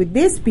case, with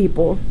these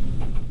people,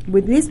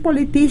 with these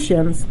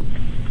politicians,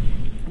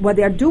 what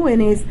they are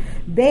doing is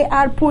they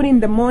are putting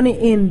the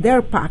money in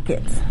their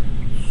pockets.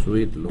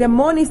 Sweet Lord. The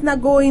money is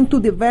not going to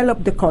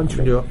develop the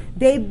country. Yeah.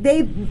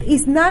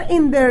 It's not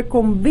in their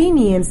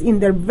convenience, in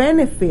their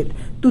benefit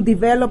to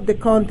develop the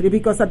country,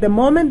 because at the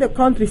moment the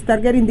country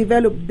start getting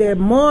developed, the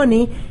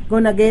money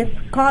gonna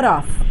get cut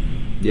off.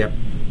 Yep.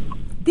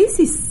 This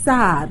is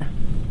sad.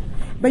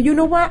 But you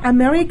know what?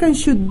 Americans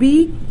should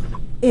be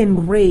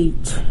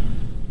enraged.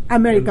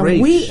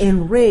 We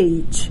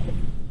enrage.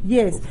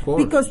 Yes,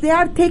 because they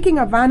are taking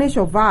advantage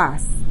of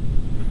us.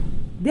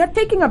 They are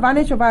taking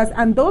advantage of us,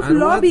 and those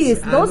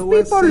lobbyists, those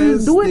people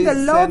doing the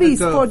lobbies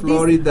for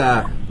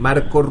Florida,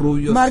 Marco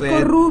Rubio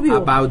said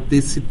about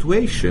this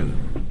situation.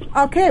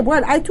 Okay,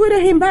 well, I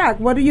tweeted him back.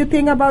 What do you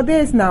think about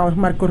this now,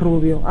 Marco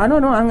Rubio? I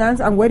don't know.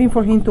 I'm waiting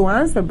for him to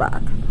answer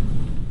back.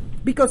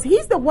 Because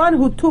he's the one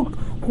who took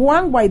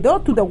Juan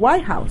Guaidó to the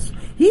White House.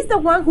 He's the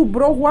one who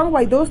brought Juan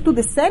Guaidó to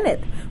the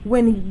Senate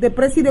when the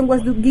president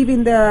was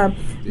giving the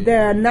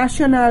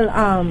national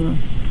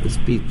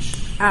speech,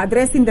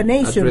 addressing the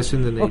nation.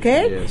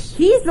 Okay, yes.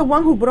 He's the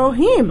one who brought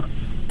him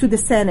to the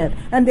Senate,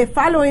 and the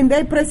following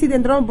day,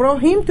 President Trump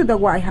brought him to the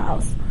White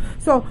House.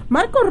 So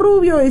Marco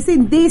Rubio is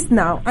in this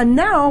now, and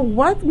now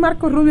what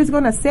Marco Rubio is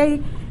going to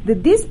say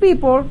that these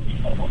people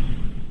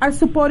are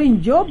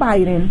supporting Joe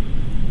Biden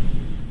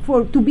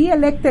to be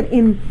elected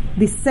in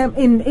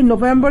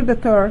November the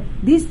 3rd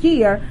this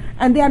year,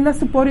 and they are not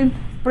supporting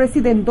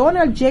President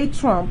Donald J.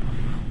 Trump,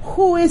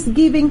 who is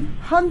giving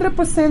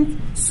 100%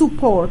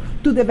 support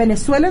to the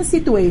Venezuelan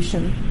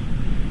situation.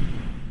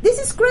 This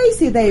is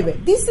crazy,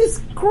 David. This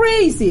is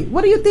crazy.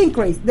 What do you think,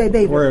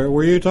 David?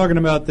 Were you talking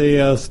about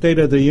the State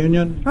of the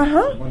Union?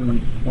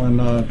 When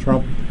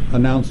Trump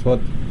announced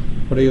what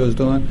he was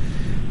doing?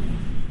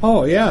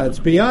 Oh, yeah, it's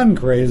beyond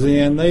crazy,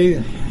 and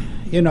they,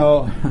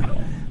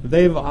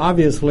 they've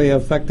obviously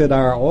affected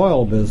our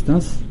oil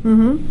business.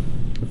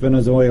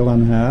 Venezuela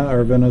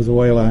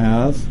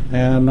has,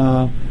 and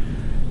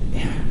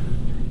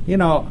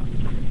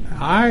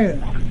I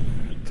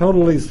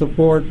totally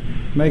support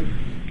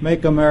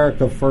make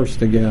America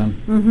first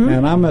again,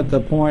 and I'm at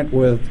the point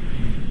with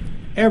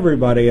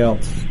everybody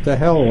else. To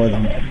hell with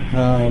them.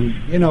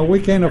 We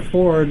can't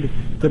afford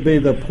to be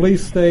the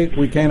police state.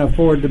 We can't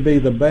afford to be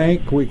the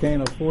bank. We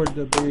can't afford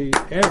to be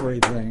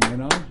everything.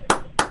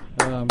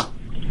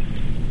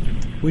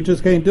 We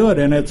just can't do it,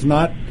 and it's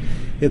not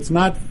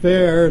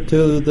fair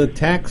to the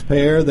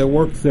taxpayer that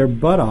works their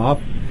butt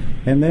off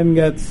and then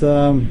gets.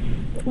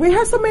 We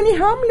have so many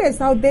homeless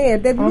out there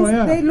that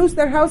they lose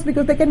their house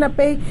because they cannot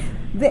pay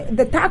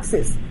the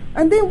taxes,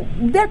 and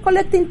they're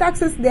collecting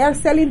taxes. They are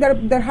selling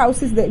their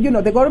houses.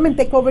 The government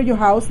take over your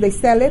house. They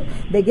sell it.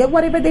 They get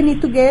whatever they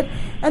need to get,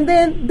 and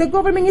then the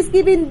government is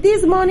giving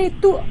this money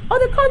to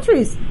other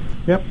countries.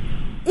 Yep.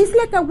 It's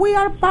like we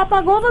are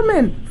Papa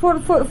government for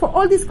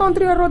all these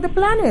countries around the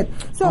planet.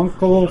 So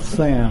Uncle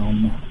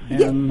Sam,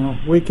 and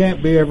we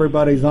can't be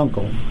everybody's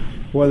uncle,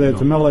 whether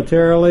it's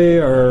militarily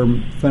or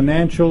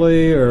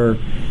financially or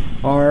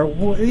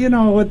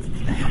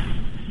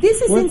this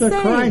is with insane.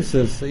 The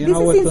crisis. This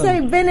is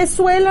insane.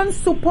 Venezuelans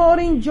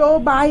supporting Joe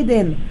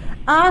Biden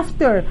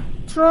after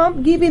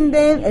Trump giving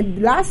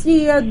them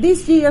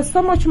this year,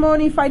 so much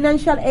money,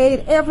 financial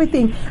aid,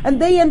 everything,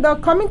 and they end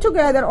up coming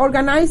together,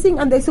 organizing,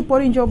 and they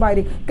supporting Joe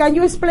Biden. Can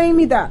you explain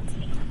me that?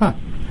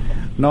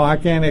 No, I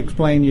can't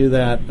explain you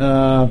that.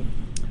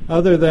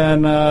 Other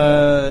than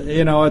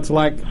it's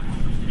like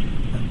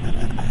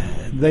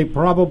they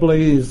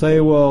probably say,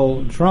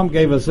 well, Trump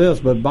gave us this,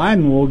 but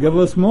Biden will give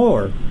us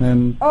more.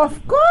 And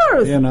of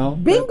course,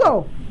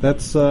 bingo.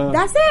 That's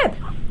it.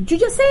 You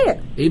just say it.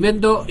 Even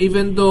though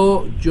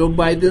Joe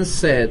Biden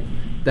said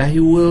that he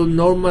will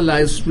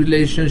normalize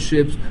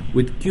relationships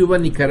with Cuba,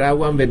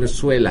 Nicaragua, and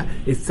Venezuela.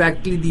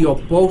 Exactly the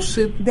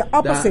opposite. The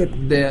opposite.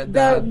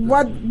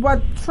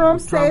 What Trump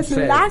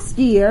said last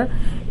year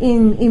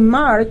in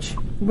March,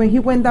 when he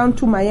went down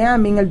to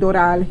Miami in El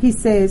Doral, he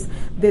says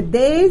the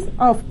days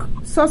of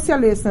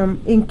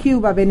socialism in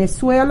Cuba,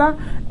 Venezuela,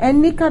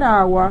 and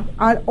Nicaragua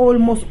are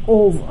almost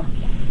over.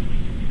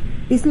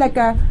 It's like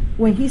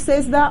when he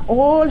says that,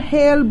 all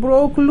hell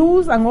broke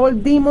loose and all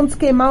demons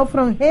came out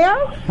from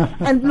hell,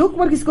 and look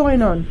what is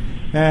going on.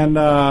 And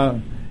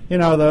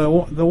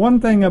the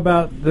one thing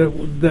about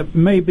that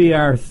may be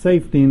our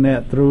safety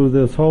net through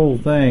this whole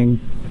thing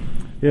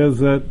is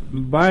that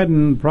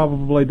Biden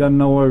probably doesn't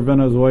know where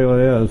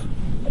Venezuela is.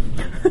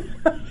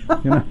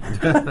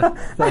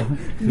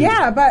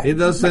 Yeah, but he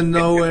doesn't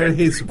know where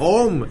his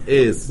home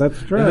is. That's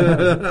true.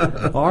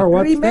 Or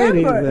what state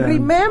he's in.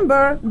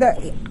 Remember that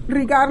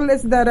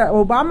regardless that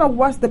Obama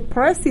was the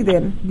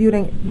president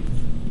during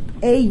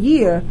a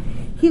year,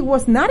 he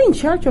was not in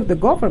charge of the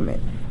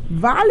government.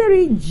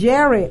 Valerie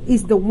Jarrett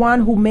is the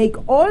one who make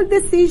all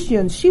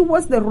decisions. She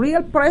was the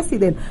real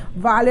president.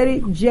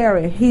 Valerie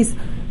Jarrett, his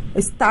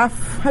staff,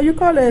 how you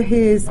call it?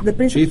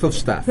 Chief of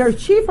staff. Her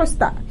chief of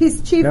staff.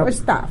 His chief of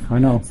staff. I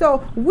know.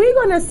 So we're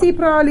gonna see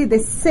probably the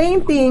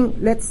same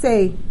thing. Let's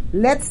say,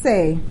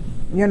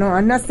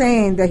 I'm not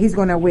saying that he's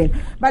gonna win,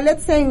 but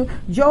let's say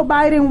Joe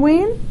Biden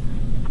win.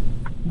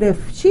 The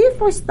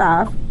chief of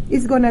staff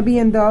is gonna be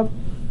end up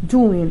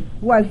doing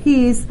what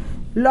he's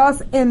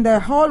lost in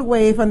the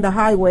hallway from the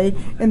highway,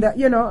 in the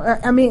in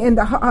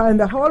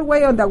the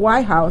hallway on the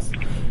White House.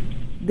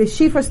 The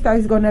chief of staff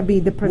is going to be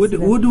the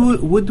president.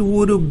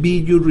 Would be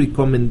your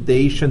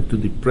recommendation to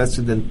the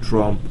President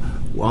Trump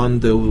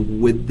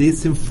with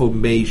this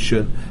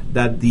information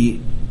that the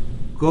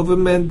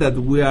government that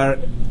we are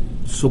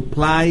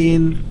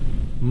supplying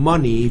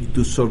money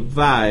to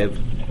survive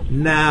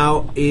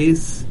now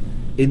is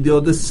in the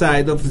other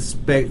side of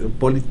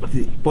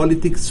the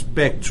politics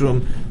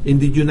spectrum in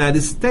the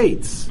United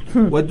States?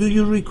 What do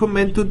you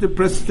recommend to the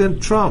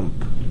President Trump?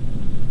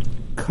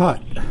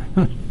 Cut.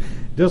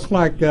 Just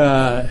like,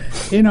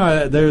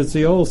 there's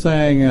the old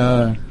saying,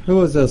 who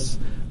was this?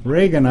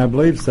 Reagan, I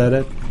believe, said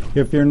it.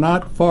 If you're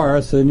not for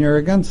us, then you're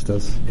against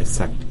us.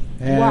 Exactly.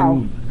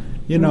 And,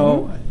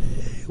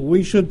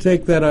 we should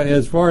take that,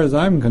 as far as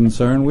I'm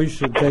concerned, we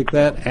should take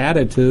that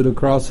attitude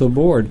across the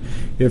board.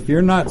 If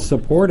you're not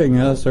supporting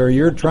us or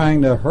you're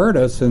trying to hurt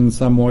us in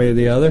some way or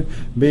the other,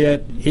 be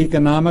it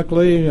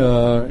economically,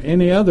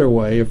 any other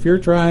way, if you're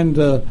trying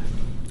to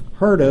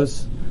hurt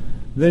us,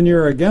 then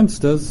you're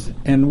against us,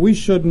 and we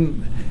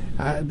shouldn't.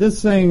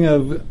 This thing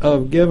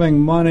of giving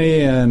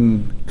money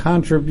and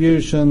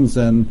contributions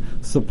and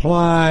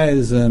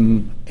supplies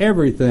and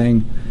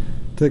everything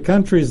to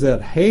countries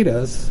that hate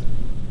us,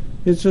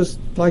 it's just,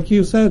 like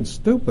you said,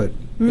 stupid.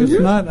 Mm-hmm. It's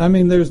not,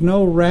 there's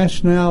no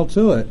rationale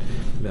to it.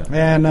 No.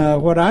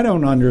 And what I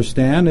don't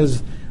understand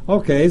is,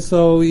 okay,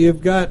 so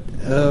you've got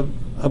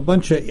a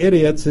bunch of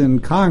idiots in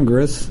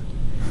Congress.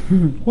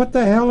 What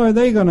the hell are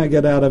they going to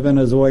get out of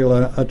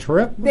Venezuela? A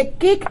trip? The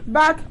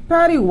kickback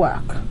party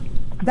work.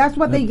 That's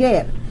what they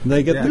get.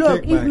 They get the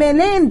Look,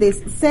 kickback.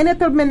 If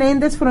Senator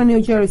Menendez from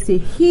New Jersey,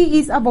 he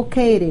is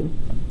advocating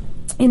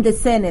in the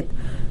Senate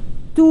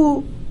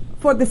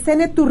for the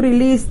Senate to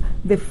release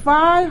the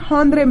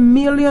 $500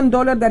 million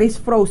that is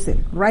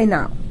frozen right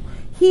now.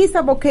 He is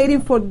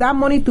advocating for that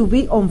money to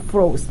be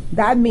unfrozen.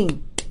 That means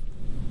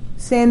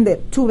send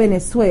it to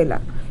Venezuela.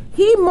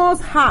 He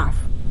must have,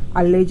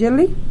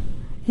 allegedly,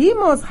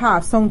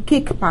 some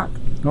kickback.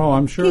 Oh,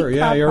 I'm sure.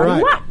 Yeah, you're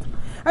right. What?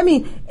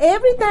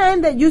 Every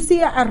time that you see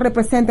a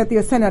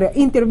representative, senator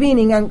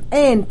intervening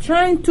and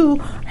trying to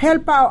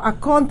help out a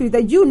country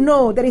that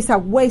that is a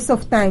waste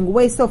of time,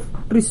 waste of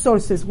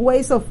resources,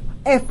 waste of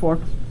effort,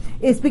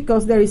 it's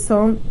because there is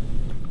some.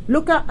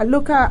 Look at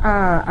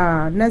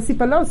Nancy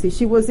Pelosi.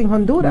 She was in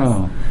Honduras.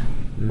 Oh.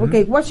 Mm-hmm.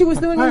 Okay, what she was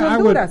doing in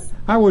Honduras?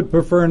 I would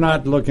prefer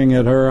not looking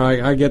at her.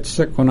 I get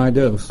sick when I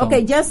do. So.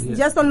 Okay, just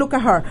don't look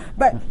at her.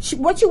 But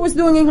what she was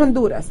doing in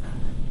Honduras,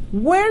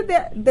 where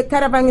the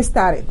caravan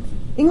started,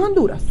 in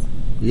Honduras.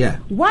 Yeah.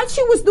 What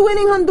she was doing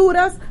in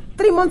Honduras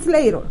 3 months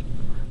later,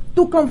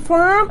 to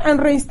confirm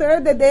and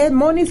reinstate that the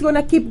money is going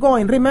to keep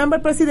going. Remember,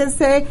 President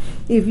said,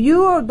 if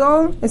you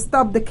don't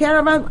stop the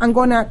caravan, I'm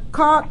going to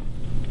cut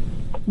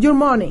your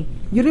money.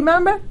 You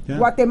remember? Yeah.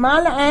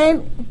 Guatemala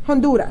and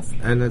Honduras.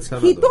 And El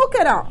Salvador. He took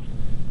it out.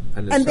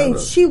 And then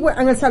she went,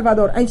 and El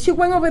Salvador, and she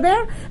went over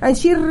there, and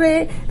she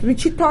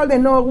told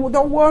them, no,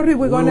 don't worry,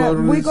 we're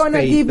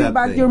gonna give you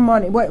back your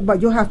money,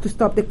 but you have to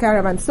stop the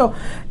caravan. So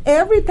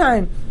every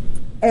time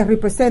a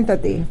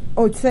representative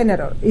or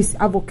senator is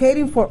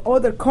advocating for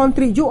other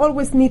countries, you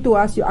always need to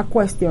ask you a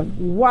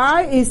question: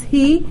 why is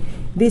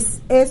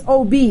this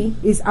SOB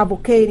is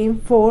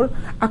advocating for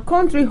a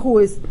country who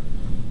is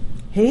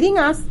hating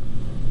us?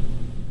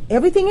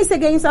 Everything is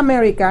against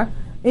America.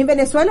 In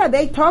Venezuela,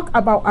 they talk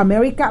about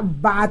America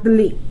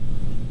badly,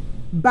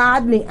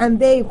 and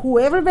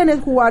whatever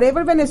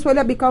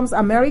Venezuela becomes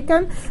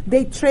American,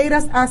 they treat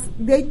us as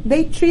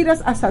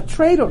a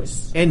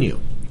traitors.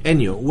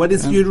 Enio, what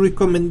is your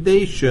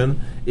recommendation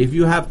if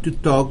you have to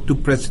talk to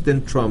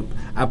President Trump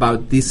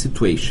about this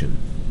situation?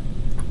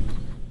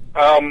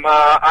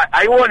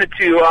 I wanted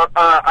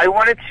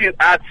to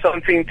add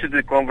something to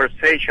the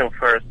conversation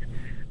first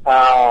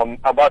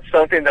about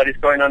something that is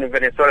going on in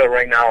Venezuela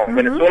right now. Mm-hmm.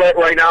 Venezuela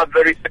right now,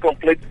 there is a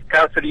complete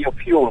scarcity of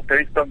fuel. There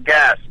is no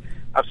gas,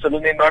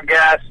 absolutely no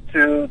gas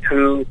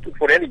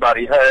for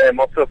anybody.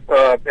 Most of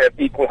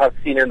people have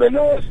seen in the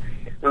news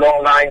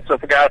long lines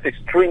of gas,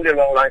 extremely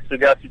long lines of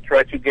gas to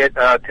try to get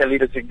 10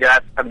 liters of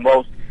gas at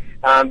most.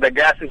 And the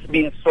gas is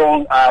being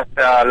sold at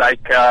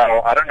like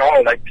 $10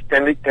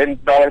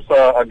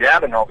 a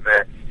gallon over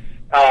there.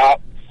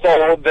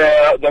 So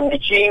the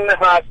regime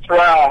has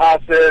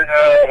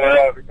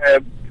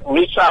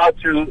reached out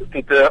to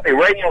the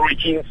Iranian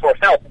regime for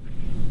help.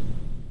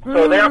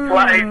 So they're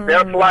flying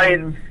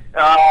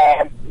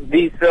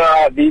these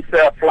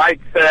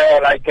flights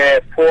like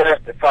 4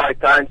 to 5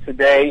 times a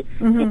day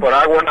to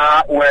Paraguay,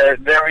 where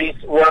there is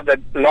one of the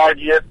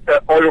largest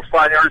oil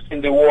refineries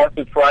in the world,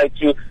 to try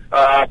to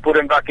put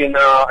them back in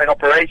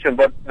operation.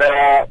 But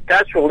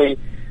casually,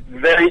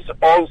 there is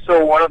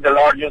also one of the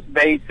largest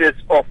bases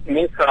of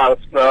missiles,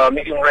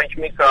 medium-range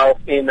missiles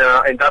in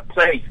that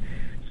place.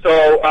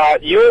 So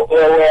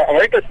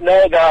Americans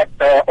know that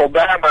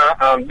Obama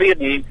and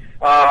Biden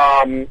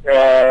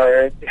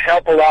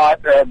help a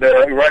lot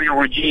the Iranian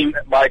regime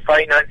by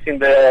financing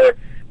their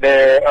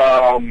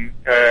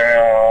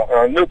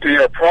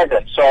nuclear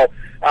program. So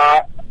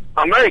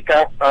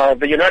America,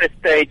 the United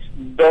States,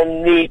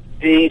 don't need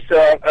this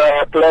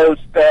close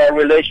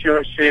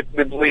relationship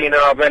between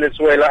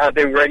Venezuela and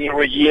the Iranian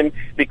regime,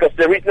 because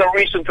there is no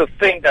reason to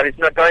think that it's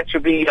not going to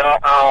be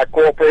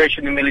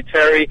cooperation in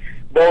military,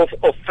 both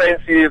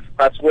offensive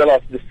as well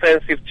as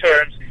defensive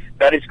terms,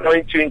 that is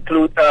going to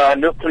include a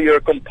nuclear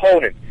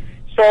component.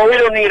 So we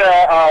don't need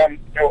I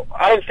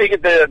don't think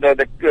either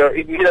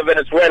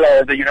Venezuela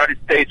or the United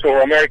States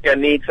or America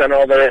needs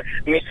another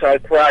missile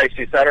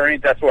crisis. I don't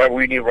think that's what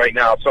we need right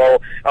now. So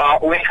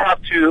we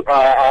have to,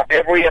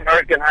 every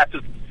American has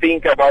to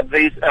think about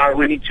this.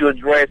 We need to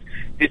address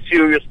the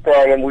serious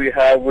problem we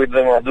have with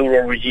the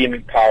Maduro regime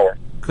in power.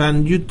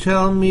 Can you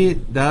tell me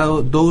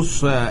that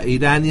those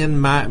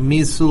Iranian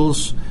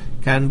missiles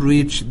can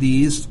reach the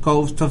east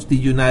coast of the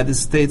United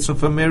States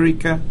of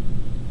America?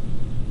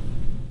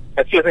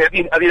 Excuse me,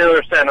 I didn't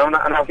understand. I'm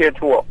not here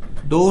to work.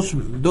 Those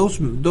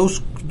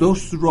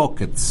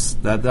rockets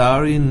that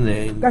are in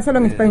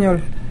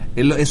español.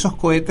 Esos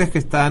cohetes que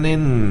están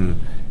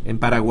en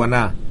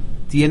Paraguaná,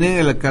 ¿tienen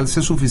el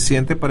alcance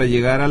suficiente para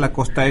llegar a la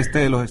costa este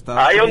de los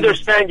Estados Unidos? I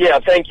understand, yeah,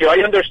 thank you.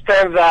 I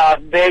understand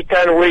that they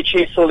can reach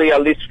easily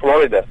at least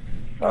Florida.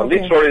 At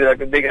least Florida,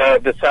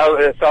 the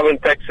southern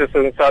Texas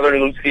and southern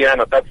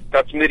Louisiana,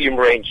 that's medium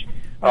range.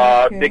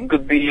 They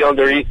could be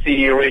under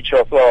easy reach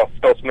of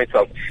those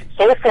missiles.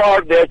 So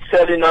far, they're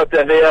telling us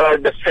that they are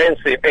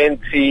defensive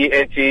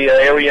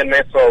anti-aerial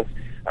missiles.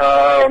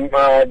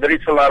 There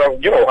is a lot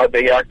of, how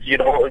they act,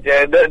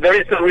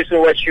 there is a reason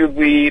why should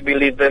we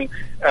believe them,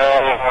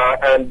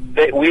 and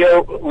we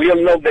all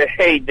know the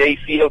hate they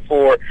feel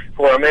for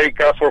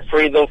America, for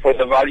freedom, for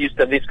the values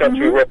that this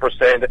country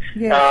represent.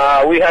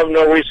 Yes. We have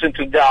no reason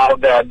to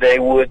doubt that they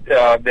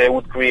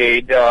would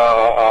create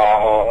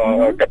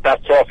a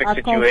catastrophic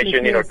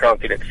situation in our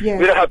continent. Yes.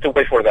 We don't have to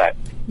wait for that.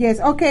 Yes.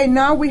 Okay.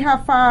 Now we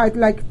have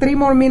 3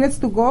 more minutes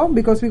to go,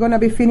 because we're going to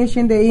be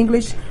finishing the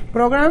English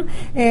program.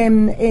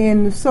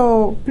 And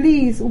so,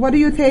 please, what do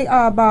you think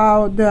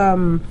about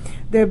the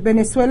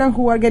Venezuelans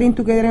who are getting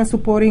together and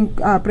supporting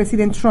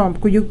President Trump?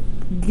 Could you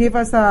give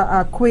us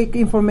a quick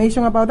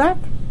information about that?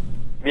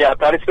 Yeah,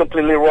 that is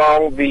completely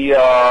wrong. The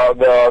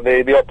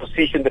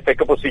opposition, the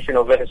fake opposition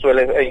of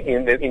Venezuela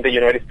in the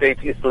United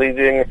States is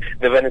leading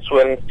the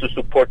Venezuelans to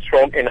support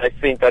Trump, and I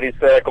think that is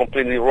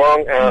completely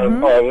wrong.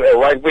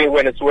 Right-wing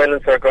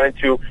Venezuelans are going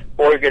to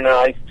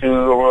organize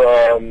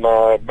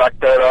to back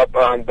that up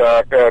and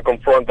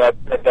confront that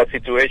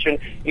situation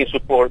in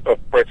support of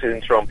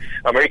President Trump.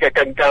 America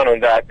can count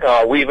on that.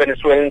 We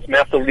Venezuelans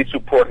massively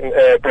support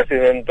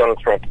President Donald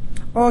Trump.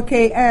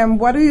 Okay,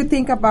 what do you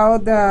think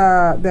about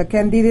the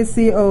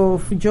candidacy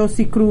of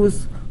José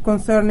Cruz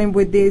concerning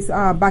with this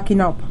backing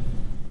up?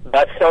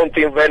 That's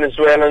something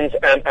Venezuelans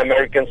and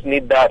Americans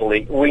need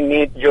badly. We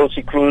need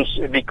José Cruz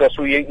because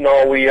we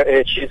know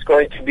she's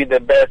going to be the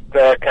best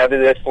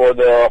candidate for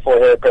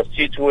her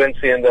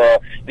constituency in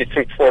the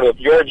District 4 of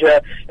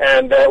Georgia,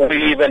 and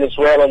we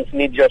Venezuelans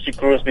need José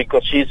Cruz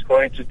because she's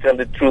going to tell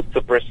the truth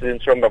to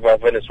President Trump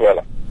about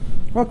Venezuela.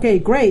 Okay,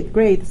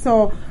 great.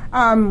 So,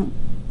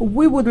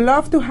 we would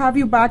love to have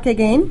you back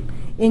again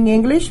in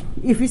English.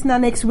 If it's not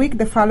next week,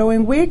 the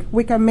following week,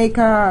 we can make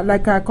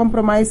a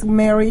compromise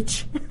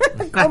marriage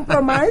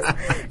compromise.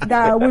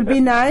 That would be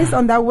nice.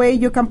 On that way,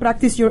 you can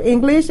practice your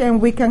English,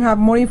 and we can have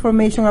more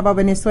information about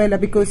Venezuela,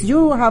 because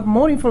you have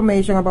more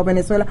information about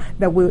Venezuela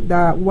than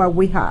what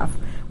we have.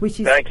 which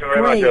is Thank you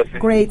very much, Josie.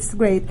 Great.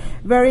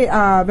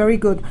 Very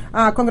good.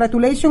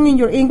 Congratulations in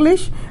your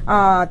English.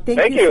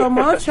 Thank you so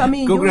much. I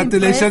mean,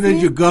 congratulations on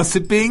your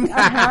gossiping.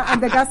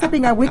 And the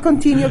gossiping, and we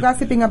continue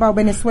gossiping about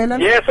Venezuela.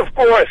 Yes, of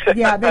course.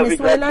 Yeah,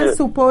 Venezuelans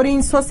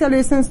supporting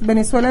socialism,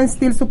 Venezuelans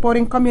still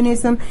supporting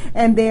communism,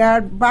 and they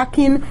are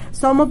backing,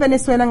 some of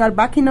Venezuelans are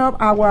backing up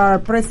our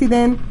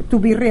president to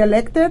be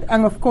re-elected,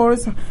 and of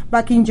course,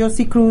 backing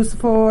Josie Cruz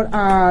for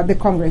the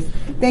Congress.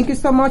 Thank you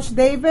so much,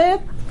 David.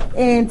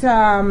 And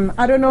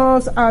I don't know,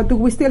 do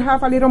we still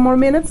have a little more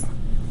minutes?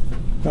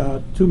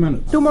 2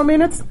 minutes. 2 more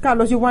minutes?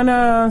 Carlos, you want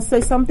to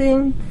say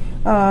something?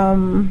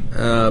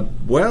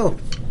 Well,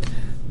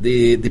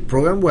 the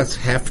program was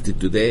hefty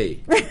today.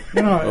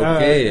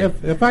 Okay.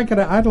 If I could,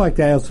 I'd like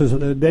to ask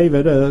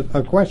David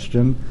a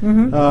question.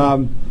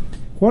 Mm-hmm.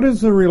 What is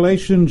the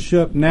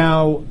relationship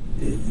now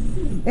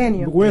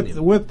with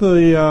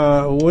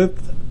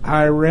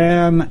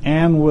Iran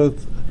and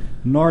with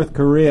North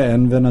Korea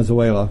and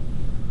Venezuela?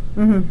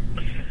 Mm-hmm.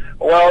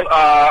 Well,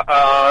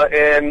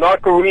 in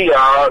North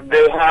Korea,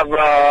 they have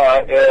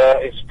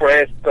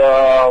expressed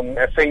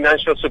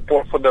financial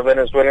support for the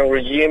Venezuelan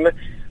regime.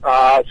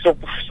 So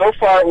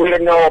far, we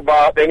don't know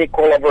about any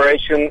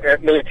collaboration,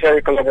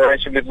 military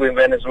collaboration between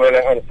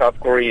Venezuela and South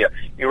Korea.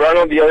 Iran,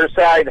 on the other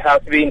side,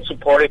 has been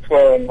supported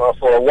for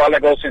a while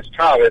ago since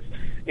Chavez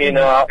in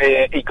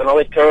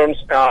economic terms,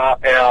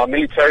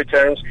 military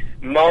terms.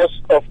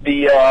 Most of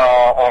the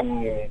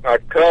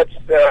Quds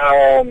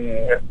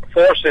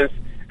forces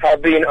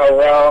have been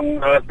around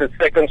the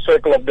second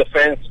circle of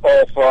defense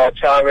of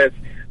Chavez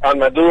and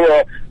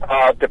Maduro.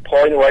 At the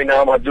point right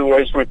now, Maduro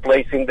is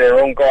replacing their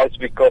own guards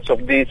because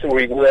of this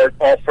reward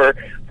offer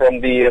from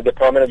the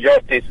Department of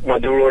Justice.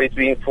 Maduro is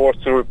being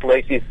forced to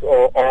replace his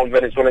own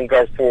Venezuelan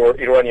guards for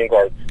Iranian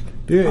guards.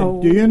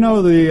 Do you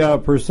know the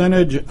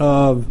percentage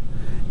of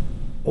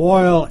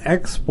oil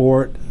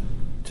export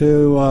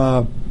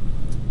to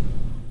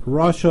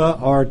Russia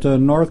or to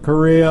North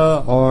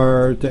Korea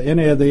or to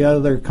any of the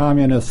other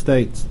communist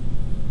states?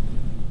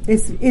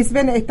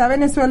 ¿Está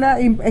Venezuela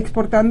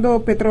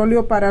exportando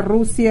petróleo para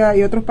Rusia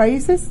y otros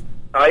países?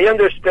 I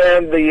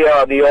understand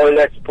the oil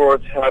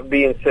exports have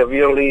been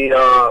severely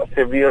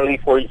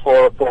for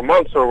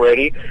months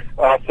already,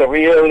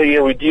 severely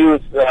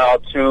reduced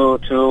to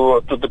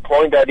the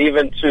point that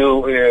even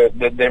to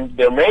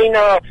their main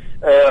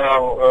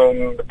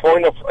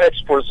point of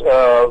exports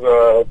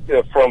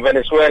from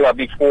Venezuela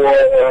before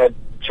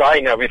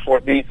China, before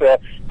this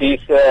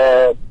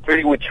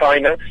treaty with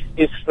China,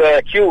 is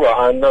Cuba,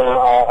 and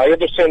I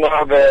understand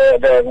now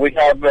that we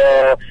have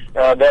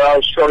there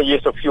are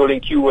shortages of fuel in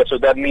Cuba, so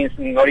that means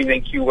not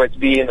even Cuba is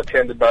being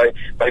attended by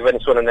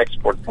Venezuelan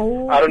export.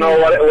 I don't know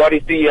what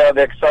is the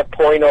exact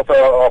point of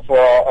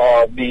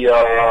the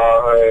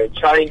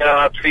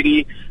China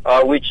treaty,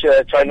 which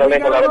China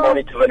lent a lot of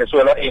money to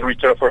Venezuela in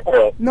return for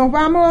oil. Nos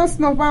vamos.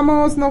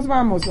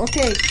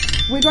 Okay.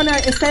 We're gonna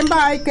stand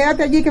by.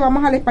 Quédate allí que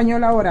vamos al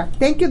español ahora.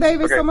 Thank you,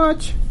 David, so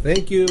much.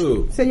 Thank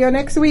you. See you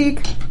next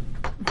week.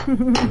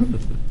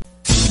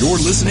 You're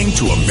listening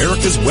to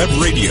America's Web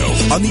Radio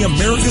on the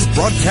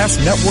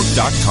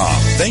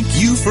AmericasBroadcastNetwork.com. Thank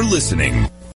you for listening.